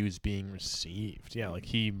way that he was being received. Yeah, like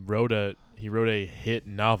he wrote a hit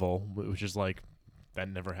novel, which is like that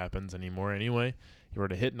never happens anymore anyway. He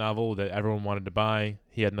wrote a hit novel that everyone wanted to buy.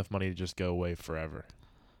 He had enough money to just go away forever.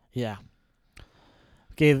 Yeah.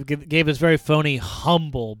 Gave his very phony,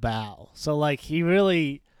 humble bow. So, like, he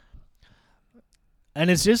really...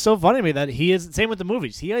 And it's just so funny to me that he is... Same with the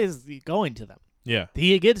movies. He is going to them. Yeah.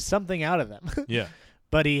 He gets something out of them. Yeah.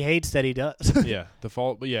 But he hates that he does. Yeah, the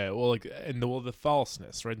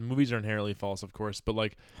falseness, right? The movies are inherently false, of course, but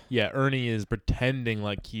like, yeah, Ernie is pretending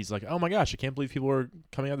like he's like, oh my gosh, I can't believe people are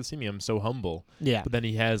coming out to see me. I'm so humble. Yeah. But then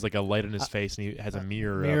he has like a light in his face, and he has a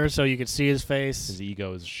mirror. Mirror Up. so you could see his face. His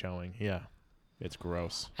ego is showing. Yeah, it's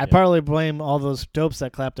gross. I Yeah. partly blame all those dopes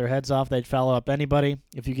that clap their heads off. They'd follow up anybody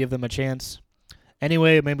if you give them a chance.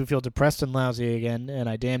 Anyway, it made me feel depressed and lousy again, and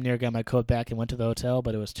I damn near got my coat back and went to the hotel,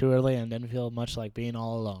 but it was too early and didn't feel much like being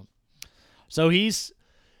all alone. So he's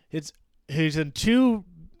in two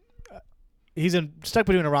stuck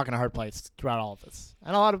between a rock and a hard place throughout all of this.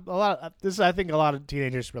 And I think a lot of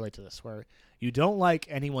teenagers relate to this, where you don't like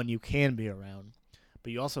anyone you can be around,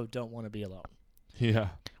 but you also don't want to be alone. Yeah.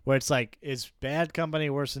 Where it's like, is bad company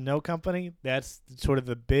worse than no company? That's sort of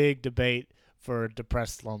the big debate for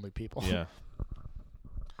depressed, lonely people. Yeah.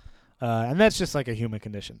 And that's just like a human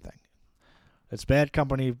condition thing. It's bad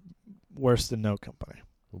company worse than no company.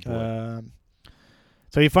 Oh boy.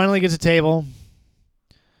 So he finally gets a table,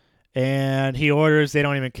 and he orders. They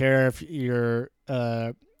don't even care if you're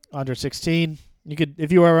under 16. You could,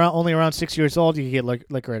 if you were only around 6 years old, you could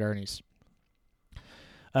get liquor at Ernie's.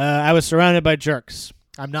 I was surrounded by jerks.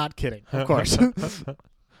 I'm not kidding, of course.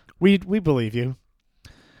 we believe you.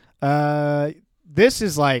 This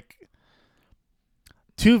is like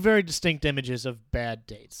two very distinct images of bad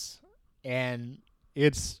dates, and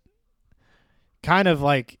it's kind of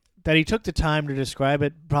like that he took the time to describe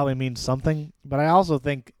it probably means something, but I also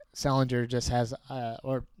think Salinger just has,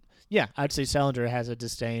 I'd say Salinger has a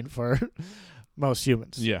disdain for most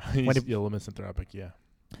humans. Yeah, he's a little misanthropic, yeah.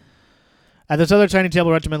 At this other tiny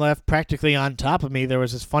table Regiment left, practically on top of me, there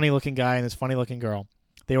was this funny-looking guy and this funny-looking girl.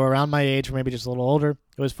 They were around my age or maybe just a little older.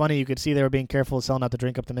 It was funny. You could see they were being careful of selling not to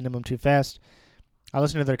drink up the minimum too fast. I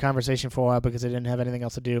listened to their conversation for a while because they didn't have anything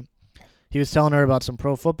else to do. He was telling her about some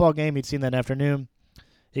pro football game he'd seen that afternoon.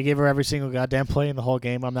 He gave her every single goddamn play in the whole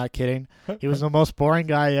game. I'm not kidding. He was the most boring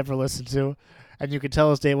guy I ever listened to. And you could tell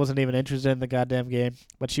his date wasn't even interested in the goddamn game.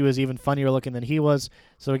 But she was even funnier looking than he was,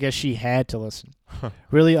 so I guess she had to listen.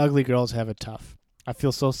 Really ugly girls have it tough. I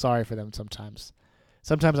feel so sorry for them sometimes.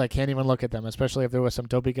 Sometimes I can't even look at them, especially if there was some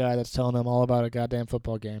dopey guy that's telling them all about a goddamn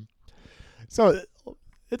football game. So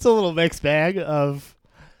it's a little mixed bag of...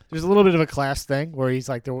 There's a little bit of a class thing where he's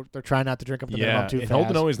like, they're trying not to drink up the minimum too fast.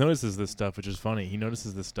 Holden always notices this stuff, which is funny. He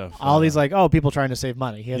notices this stuff. All these like, people trying to save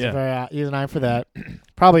money. He has he has an eye for that.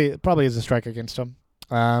 Probably is a strike against him.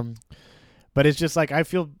 But it's just like, I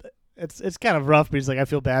feel it's kind of rough, but he's like, I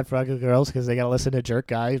feel bad for ugly girls because they got to listen to jerk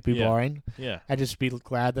guys be boring. Yeah. I just be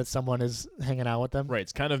glad that someone is hanging out with them. Right.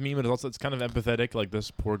 It's kind of mean, but it's kind of empathetic. Like,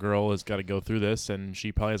 this poor girl has got to go through this, and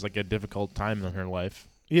she probably has like a difficult time in her life.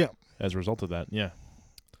 Yeah. As a result of that. Yeah.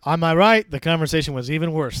 On my right, the conversation was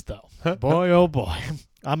even worse, though. Boy, oh boy.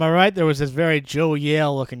 On my right, there was this very Joe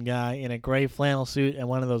Yale-looking guy in a gray flannel suit and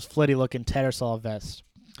one of those flitty-looking Tattersall vests.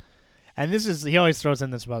 And he always throws in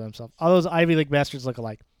this about himself. All those Ivy League bastards look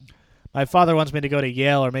alike. My father wants me to go to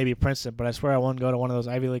Yale or maybe Princeton, but I swear I wouldn't go to one of those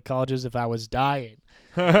Ivy League colleges if I was dying.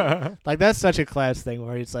 Like, that's such a class thing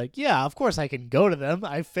where he's like, yeah, of course I can go to them.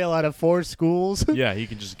 I fail out of 4 schools. Yeah, he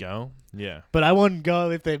can just go. Yeah. But I wouldn't go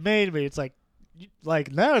if they made me. It's like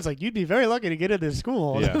now it's like you'd be very lucky to get into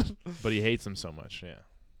school. Yeah, but he hates them so much.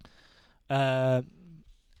 Yeah.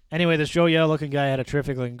 Anyway, this Joe Yale looking guy had a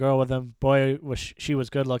terrific looking girl with him. Boy, she was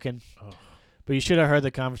good looking. Oh. But you should have heard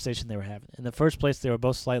the conversation they were having. In the first place, they were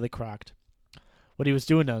both slightly crocked. What he was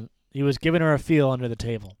doing, he was giving her a feel under the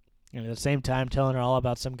table, and at the same time telling her all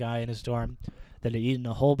about some guy in his dorm that had eaten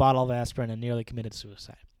a whole bottle of aspirin and nearly committed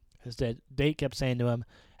suicide. His date kept saying to him,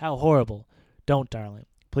 "How horrible! Don't, darling.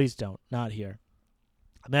 Please don't. Not here."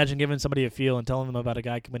 Imagine giving somebody a feel and telling them about a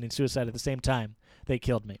guy committing suicide at the same time. They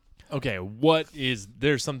killed me. Okay,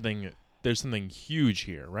 there's something huge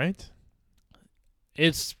here, right?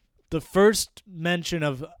 It's the first mention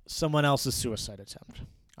of someone else's suicide attempt.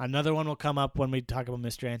 Another one will come up when we talk about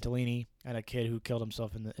Mr. Antolini and a kid who killed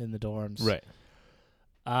himself in the dorms. Right.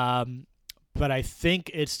 But I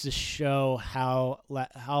think it's to show how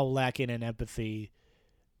lacking in empathy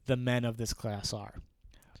the men of this class are.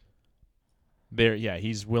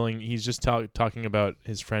 He's just talking about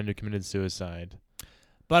his friend who committed suicide.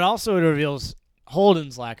 But also it reveals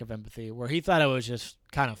Holden's lack of empathy, where he thought it was just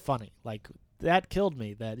kind of funny. Like, that killed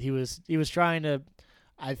me, that he was trying to,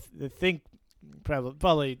 I think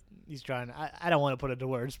probably he's trying, I don't want to put it into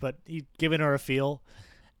words, but he's giving her a feel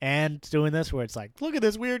and doing this where it's like, look at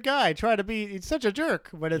this weird guy trying to be, he's such a jerk.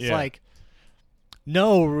 But it's like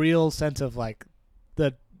no real sense of like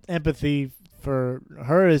the empathy for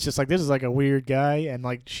her. Is just like, this is like a weird guy and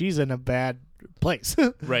like she's in a bad place.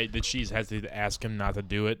 Right, that she has to ask him not to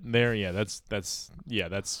do it there. Yeah, that's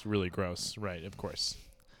really gross. Right, of course.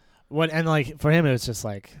 And like for him it was just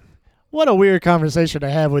like, what a weird conversation to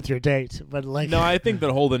have with your date. But like, no, I think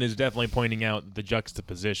that Holden is definitely pointing out the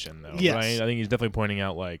juxtaposition, though. Yes. Right? I think he's definitely pointing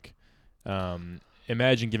out like,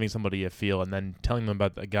 imagine giving somebody a feel and then telling them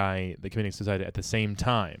about the guy that committing suicide at the same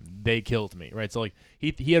time. They killed me, right? So like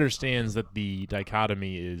he understands that the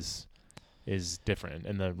dichotomy is different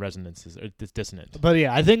and the resonance is dissonant. But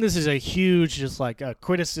yeah, I think this is a huge just like a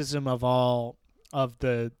criticism of all of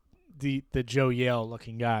the Joe Yale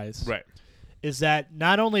looking guys. Right. Is that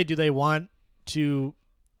not only do they want to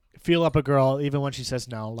feel up a girl even when she says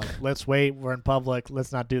no. Like, let's wait. We're in public.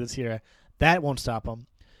 Let's not do this here. That won't stop them.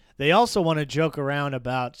 They also want to joke around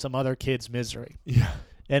about some other kid's misery. Yeah.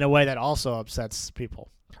 In a way that also upsets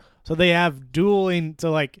people. So they have dueling.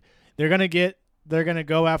 So like they're gonna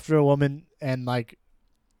go after a woman and like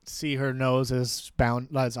see her nose as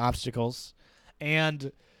obstacles,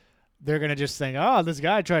 and they're gonna just think, oh, this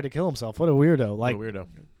guy tried to kill himself. What a weirdo! Like What a weirdo.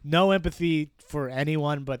 no empathy for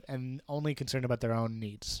anyone, and only concerned about their own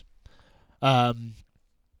needs. And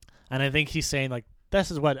I think he's saying like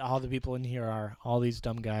this is what all the people in here are. All these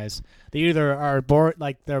dumb guys. They either are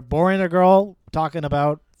they're boring a girl talking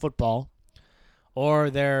about football, or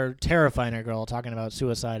they're terrifying a girl talking about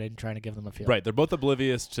suicide and trying to give them a feel. Right. They're both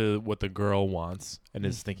oblivious to what the girl wants and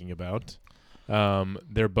is thinking about.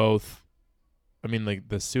 They're both, I mean, like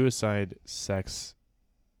the suicide sex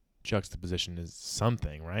juxtaposition is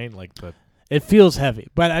something, right? Like It feels heavy,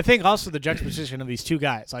 but I think also the juxtaposition of these two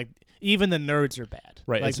guys, like even the nerds are bad.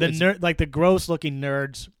 Right, Like it's- like the gross looking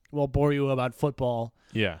nerds will bore you about football,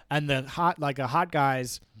 yeah. and the hot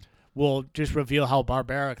guys will just reveal how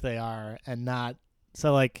barbaric they are and not.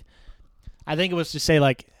 So like, I think it was to say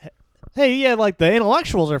like, hey, yeah, like the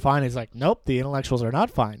intellectuals are fine. He's like, nope, the intellectuals are not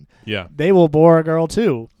fine. Yeah. They will bore a girl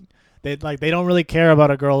too. They don't really care about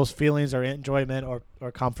a girl's feelings or enjoyment or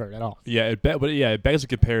comfort at all. Yeah, it begs a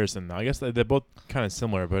comparison. Though. I guess they're both kind of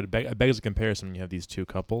similar, but it begs a comparison when you have these two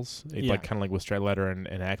couples, like kind of like with Stradlater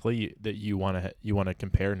and Ackley, that you want to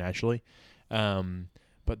compare naturally.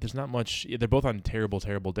 But there's not much. They're both on terrible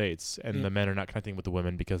dates, and the men are not connecting with the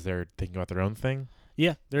women because they're thinking about their own thing.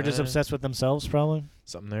 Yeah, they're just obsessed with themselves, probably.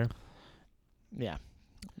 Something there. Yeah.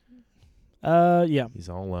 Yeah. He's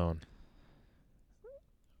all alone.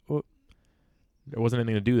 There wasn't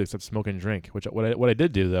anything to do except smoke and drink. What I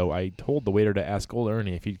did do though, I told the waiter to ask old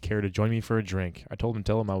Ernie if he'd care to join me for a drink. I told him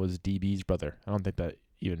tell him I was DB's brother. I don't think that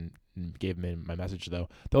even gave him my message though.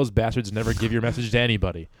 Those bastards never give your message to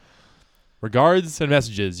anybody. Regards and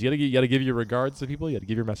messages. You gotta give your regards to people. You gotta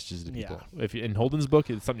give your messages to people. Yeah. If in Holden's book,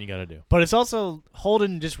 it's something you gotta do. But it's also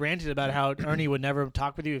Holden just ranted about how Ernie would never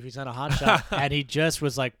talk with you if he's not a hotshot, and he just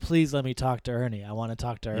was like, "Please let me talk to Ernie. I want to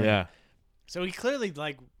talk to Ernie." Yeah. So he clearly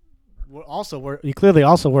he clearly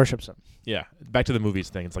also worships him. Yeah. Back to the movies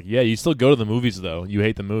thing. It's like, yeah, you still go to the movies though. You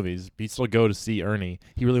hate the movies, but you still go to see Ernie.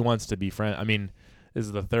 He really wants to be friend. I mean, this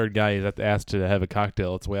is the third guy he's asked to have a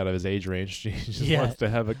cocktail. It's way out of his age range. He just wants to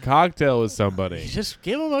have a cocktail with somebody. Just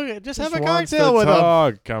give him have a wants cocktail to with him.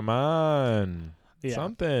 talk. Come on. Yeah.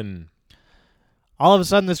 Something. All of a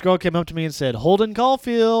sudden, this girl came up to me and said, "Holden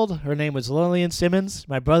Caulfield." Her name was Lillian Simmons.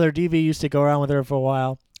 My brother DV used to go around with her for a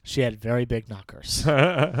while. She had very big knockers.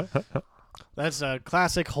 That's a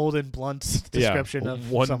classic Holden Blunt description of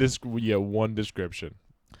one some- one description.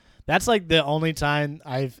 That's like the only time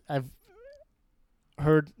I've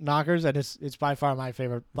heard knockers, and it's by far my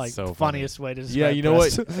favorite, like So funniest way to describe. Yeah, you know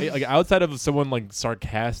what? this. Like outside of someone like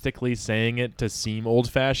sarcastically saying it to seem old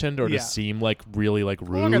fashioned or Yeah. to seem like really like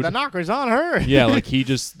rude. Look at the knockers on her. Yeah, like he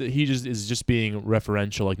just is just being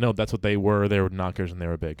referential. Like, no, that's what they were. They were knockers and they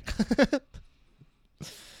were big.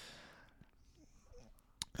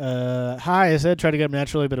 Hi, I said try to get him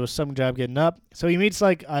naturally, but it was some job getting up. So he meets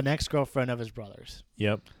like an ex-girlfriend of his brother's.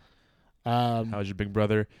 Yep. Um, How's your big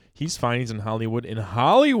brother? He's fine. He's in Hollywood. In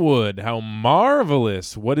Hollywood, how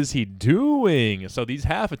marvelous! What is he doing? So these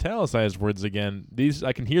half italicized words again. These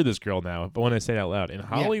I can hear this girl now, but when I say it out loud, in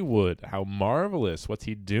Hollywood, how marvelous! What's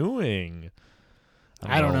he doing?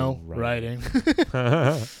 I don't know. Writing.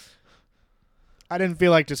 I didn't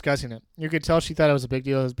feel like discussing it. You could tell she thought it was a big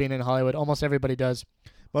deal as being in Hollywood. Almost everybody does.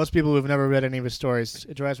 Most people who've never read any of his stories.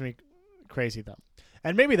 It drives me crazy, though.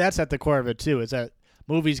 And maybe that's at the core of it, too, is that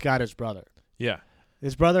movies got his brother. Yeah,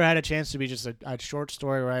 His brother had a chance to be just a short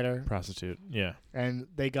story writer, prostitute. Yeah, and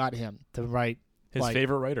they got him to write. his Like-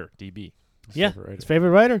 favorite writer, DB. His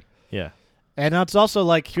favorite writer. Yeah. And it's also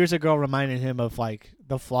like, here's a girl reminding him of like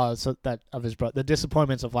the flaws that of his brother, the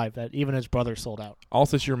disappointments of life that even his brother sold out.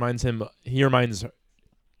 Also, she reminds him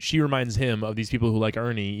of these people who like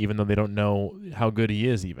Ernie, even though they don't know how good he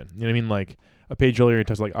is. Even you know what I mean? Like a page earlier, he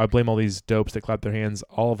talks like, I blame all these dopes that clap their hands.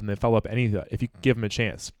 All of them, they follow up anything if you give them a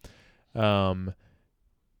chance.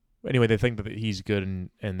 Anyway, they think that he's good, and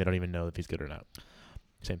they don't even know if he's good or not.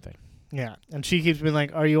 Same thing. Yeah, and she keeps being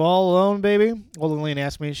like, "Are you all alone, baby?" Well, Lillian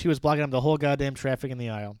asked me. She was blocking up the whole goddamn traffic in the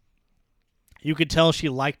aisle. You could tell she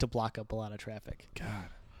liked to block up a lot of traffic. God.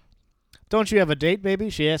 Don't you have a date, baby?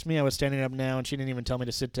 She asked me. I was standing up now, and she didn't even tell me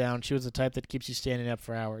to sit down. She was the type that keeps you standing up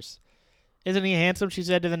for hours. Isn't he handsome? She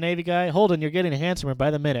said to the Navy guy. Holden, you're getting handsomer by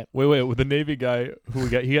the minute. Wait. With the Navy guy who he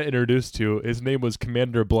got introduced to, his name was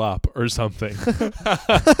Commander Blop or something.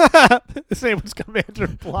 His name was Commander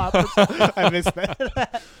Blop. I missed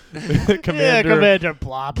that. Commander Commander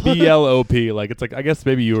Blop. BLOP. Like it's like I guess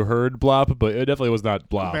maybe you heard Blop, but it definitely was not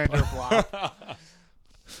Blop. Commander Blop.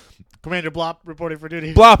 Commander Blop reporting for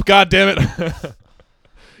duty. Blop, God damn it!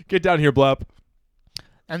 Get down here, Blop.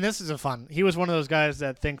 And this is a fun. He was one of those guys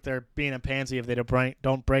that think they're being a pansy if they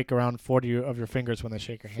don't break around 40 of your fingers when they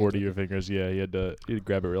shake your hand. 40 of your fingers, yeah. You'd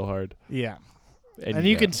grab it real hard. Yeah. And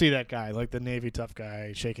you can see that guy, like the Navy tough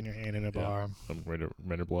guy, shaking your hand in a bar. I'm ready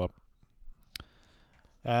to blow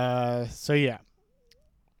up. So, yeah.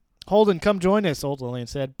 Holden, come join us, old Lillian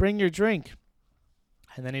said. Bring your drink.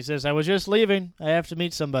 And then he says, I was just leaving. I have to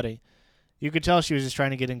meet somebody. You could tell she was just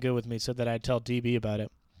trying to get in good with me so that I'd tell DB about it.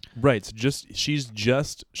 Right. So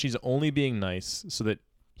she's only being nice so that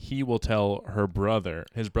he will tell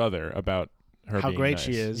his brother about her how being great nice.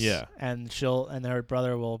 she is. Yeah. And her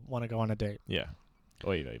brother will want to go on a date. Yeah.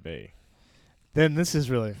 Wait. Then this is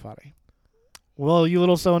really funny. Well, you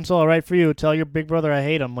little so-and-so, all right for you. Tell your big brother I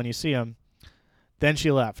hate him when you see him. Then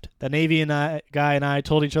she left. The Navy guy and I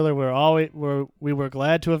told each other we were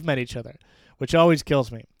glad to have met each other, which always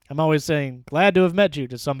kills me. I'm always saying, glad to have met you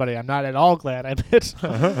to somebody I'm not at all glad I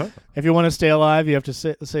met. If you want to stay alive, you have to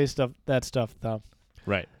say that stuff, though.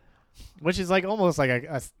 Right. Which is like almost like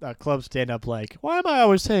a club stand-up, like, why am I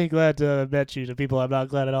always saying glad to have met you to people I'm not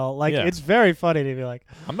glad at all? Like, It's very funny to be like,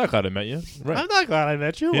 I'm not glad I met you. Right. I'm not glad I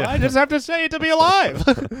met you. Yeah. I just have to say it to be alive.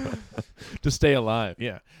 To stay alive,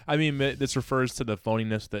 yeah. I mean, this refers to the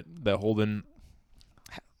phoniness that Holden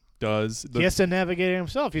does. He has to navigate it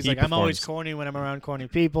himself. He's He like, I'm always performs. corny when I'm around corny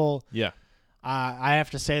people. Yeah. I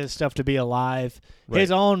have to say this stuff to be alive. Right.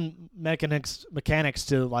 His own mechanics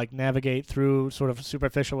to like navigate through sort of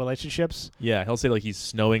superficial relationships. Yeah, he'll say like he's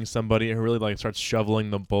snowing somebody who really like starts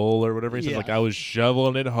shoveling the bowl or whatever. He says Yeah. like I was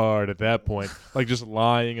shoveling it hard at that point, like just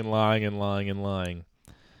lying and lying and lying and lying.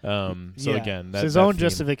 So again, So that's his own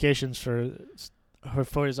justifications for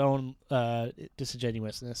his own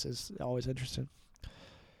disingenuousness is always interesting.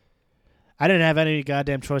 I didn't have any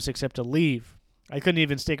goddamn choice except to leave. I couldn't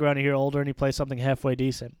even stick around to hear old Ernie play something halfway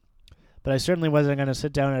decent. But I certainly wasn't going to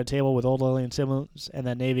sit down at a table with old Lillian Simmons and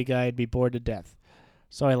that Navy guy and be bored to death.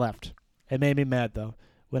 So I left. It made me mad, though,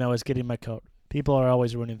 when I was getting my coat. People are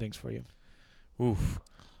always ruining things for you. Oof,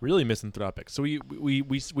 really misanthropic. So we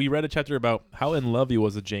read a chapter about how in love he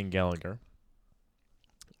was with Jane Gallagher,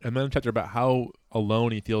 and then a chapter about how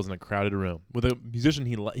alone he feels in a crowded room with a musician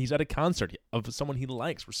he's at a concert of someone he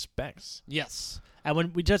likes, respects. Yes. And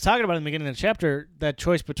when we just talking about in the beginning of the chapter, that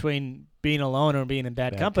choice between being alone or being in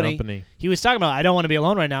bad company, he was talking about, I don't want to be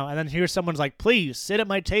alone right now. And then here's someone's like, please sit at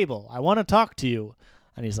my table. I want to talk to you.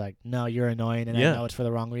 And he's like, no, you're annoying, and I know it's for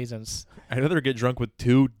the wrong reasons. I'd rather get drunk with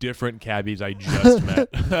two different cabbies I just met.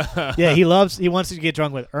 Yeah, he wants to get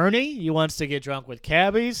drunk with Ernie. He wants to get drunk with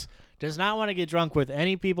cabbies. Does not want to get drunk with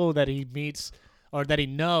any people that he meets or that he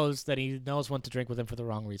knows want to drink with him for the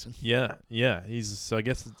wrong reason. Yeah. I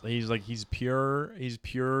guess he's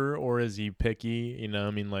pure, or is he picky? You know,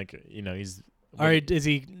 I mean, like, you know, he's. Or is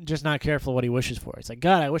he just not careful what he wishes for? It's like,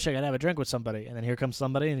 God, I wish I could have a drink with somebody. And then here comes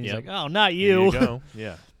somebody, and he's like, oh, not you. There you go.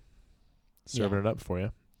 Yeah. Serving it up for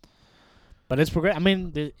you. But it's I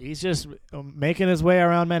mean, he's just making his way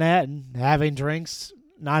around Manhattan, having drinks,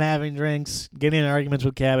 not having drinks, getting in arguments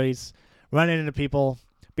with cabbies, running into people,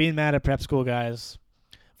 being mad at prep school guys,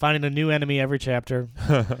 finding a new enemy every chapter,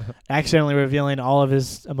 accidentally revealing all of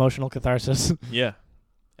his emotional catharsis. Yeah.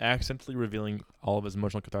 Accidentally revealing all of his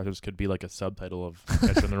emotional catharsis could be like a subtitle of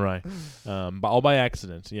Catcher in the Rye. But all by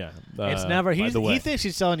accident, yeah. It's never. He thinks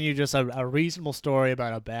he's telling you just a reasonable story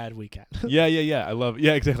about a bad weekend. Yeah. I love.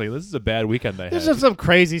 Yeah, exactly. This is a bad weekend I had. There's just some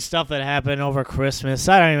crazy stuff that happened over Christmas.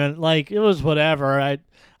 I don't even like. It was whatever.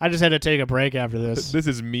 I just had to take a break after this. This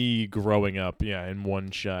is me growing up. Yeah, in one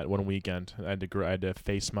weekend. I had to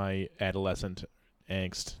face my adolescent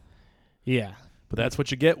angst. Yeah. But that's what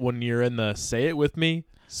you get when you're in the say it with me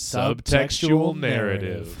subtextual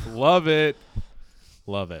narrative. Love it.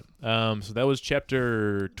 So that was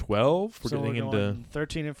chapter 12. We're getting into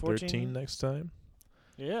 13 and 14. 13 next time.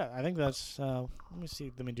 Yeah, I think that's. Let me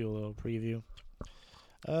see. Let me do a little preview.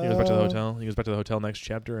 He goes back to the hotel. He goes back to the hotel next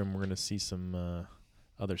chapter, and we're gonna see some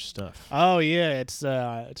other stuff. Oh yeah, it's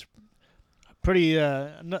pretty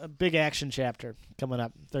big action chapter coming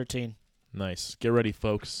up. 13. Nice. Get ready,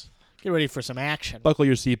 folks. Get ready for some action. Buckle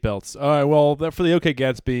your seatbelts. All right, well, for the OK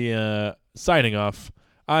Gatsby, signing off,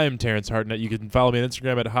 I'm Terrence Hartnett. You can follow me on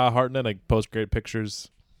Instagram at HaHartnett. I post great pictures.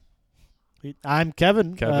 I'm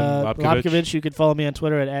Kevin. Kevin Lopkovich. You can follow me on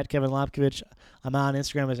Twitter at Kevin Lopkovich. I'm on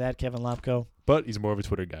Instagram as at Kevin Lopko. But he's more of a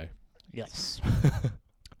Twitter guy. Yes.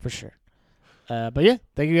 For sure. But yeah,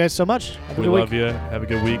 thank you guys so much. Have a We good love week. you. Have a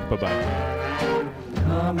good week. Bye-bye.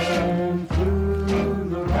 Come in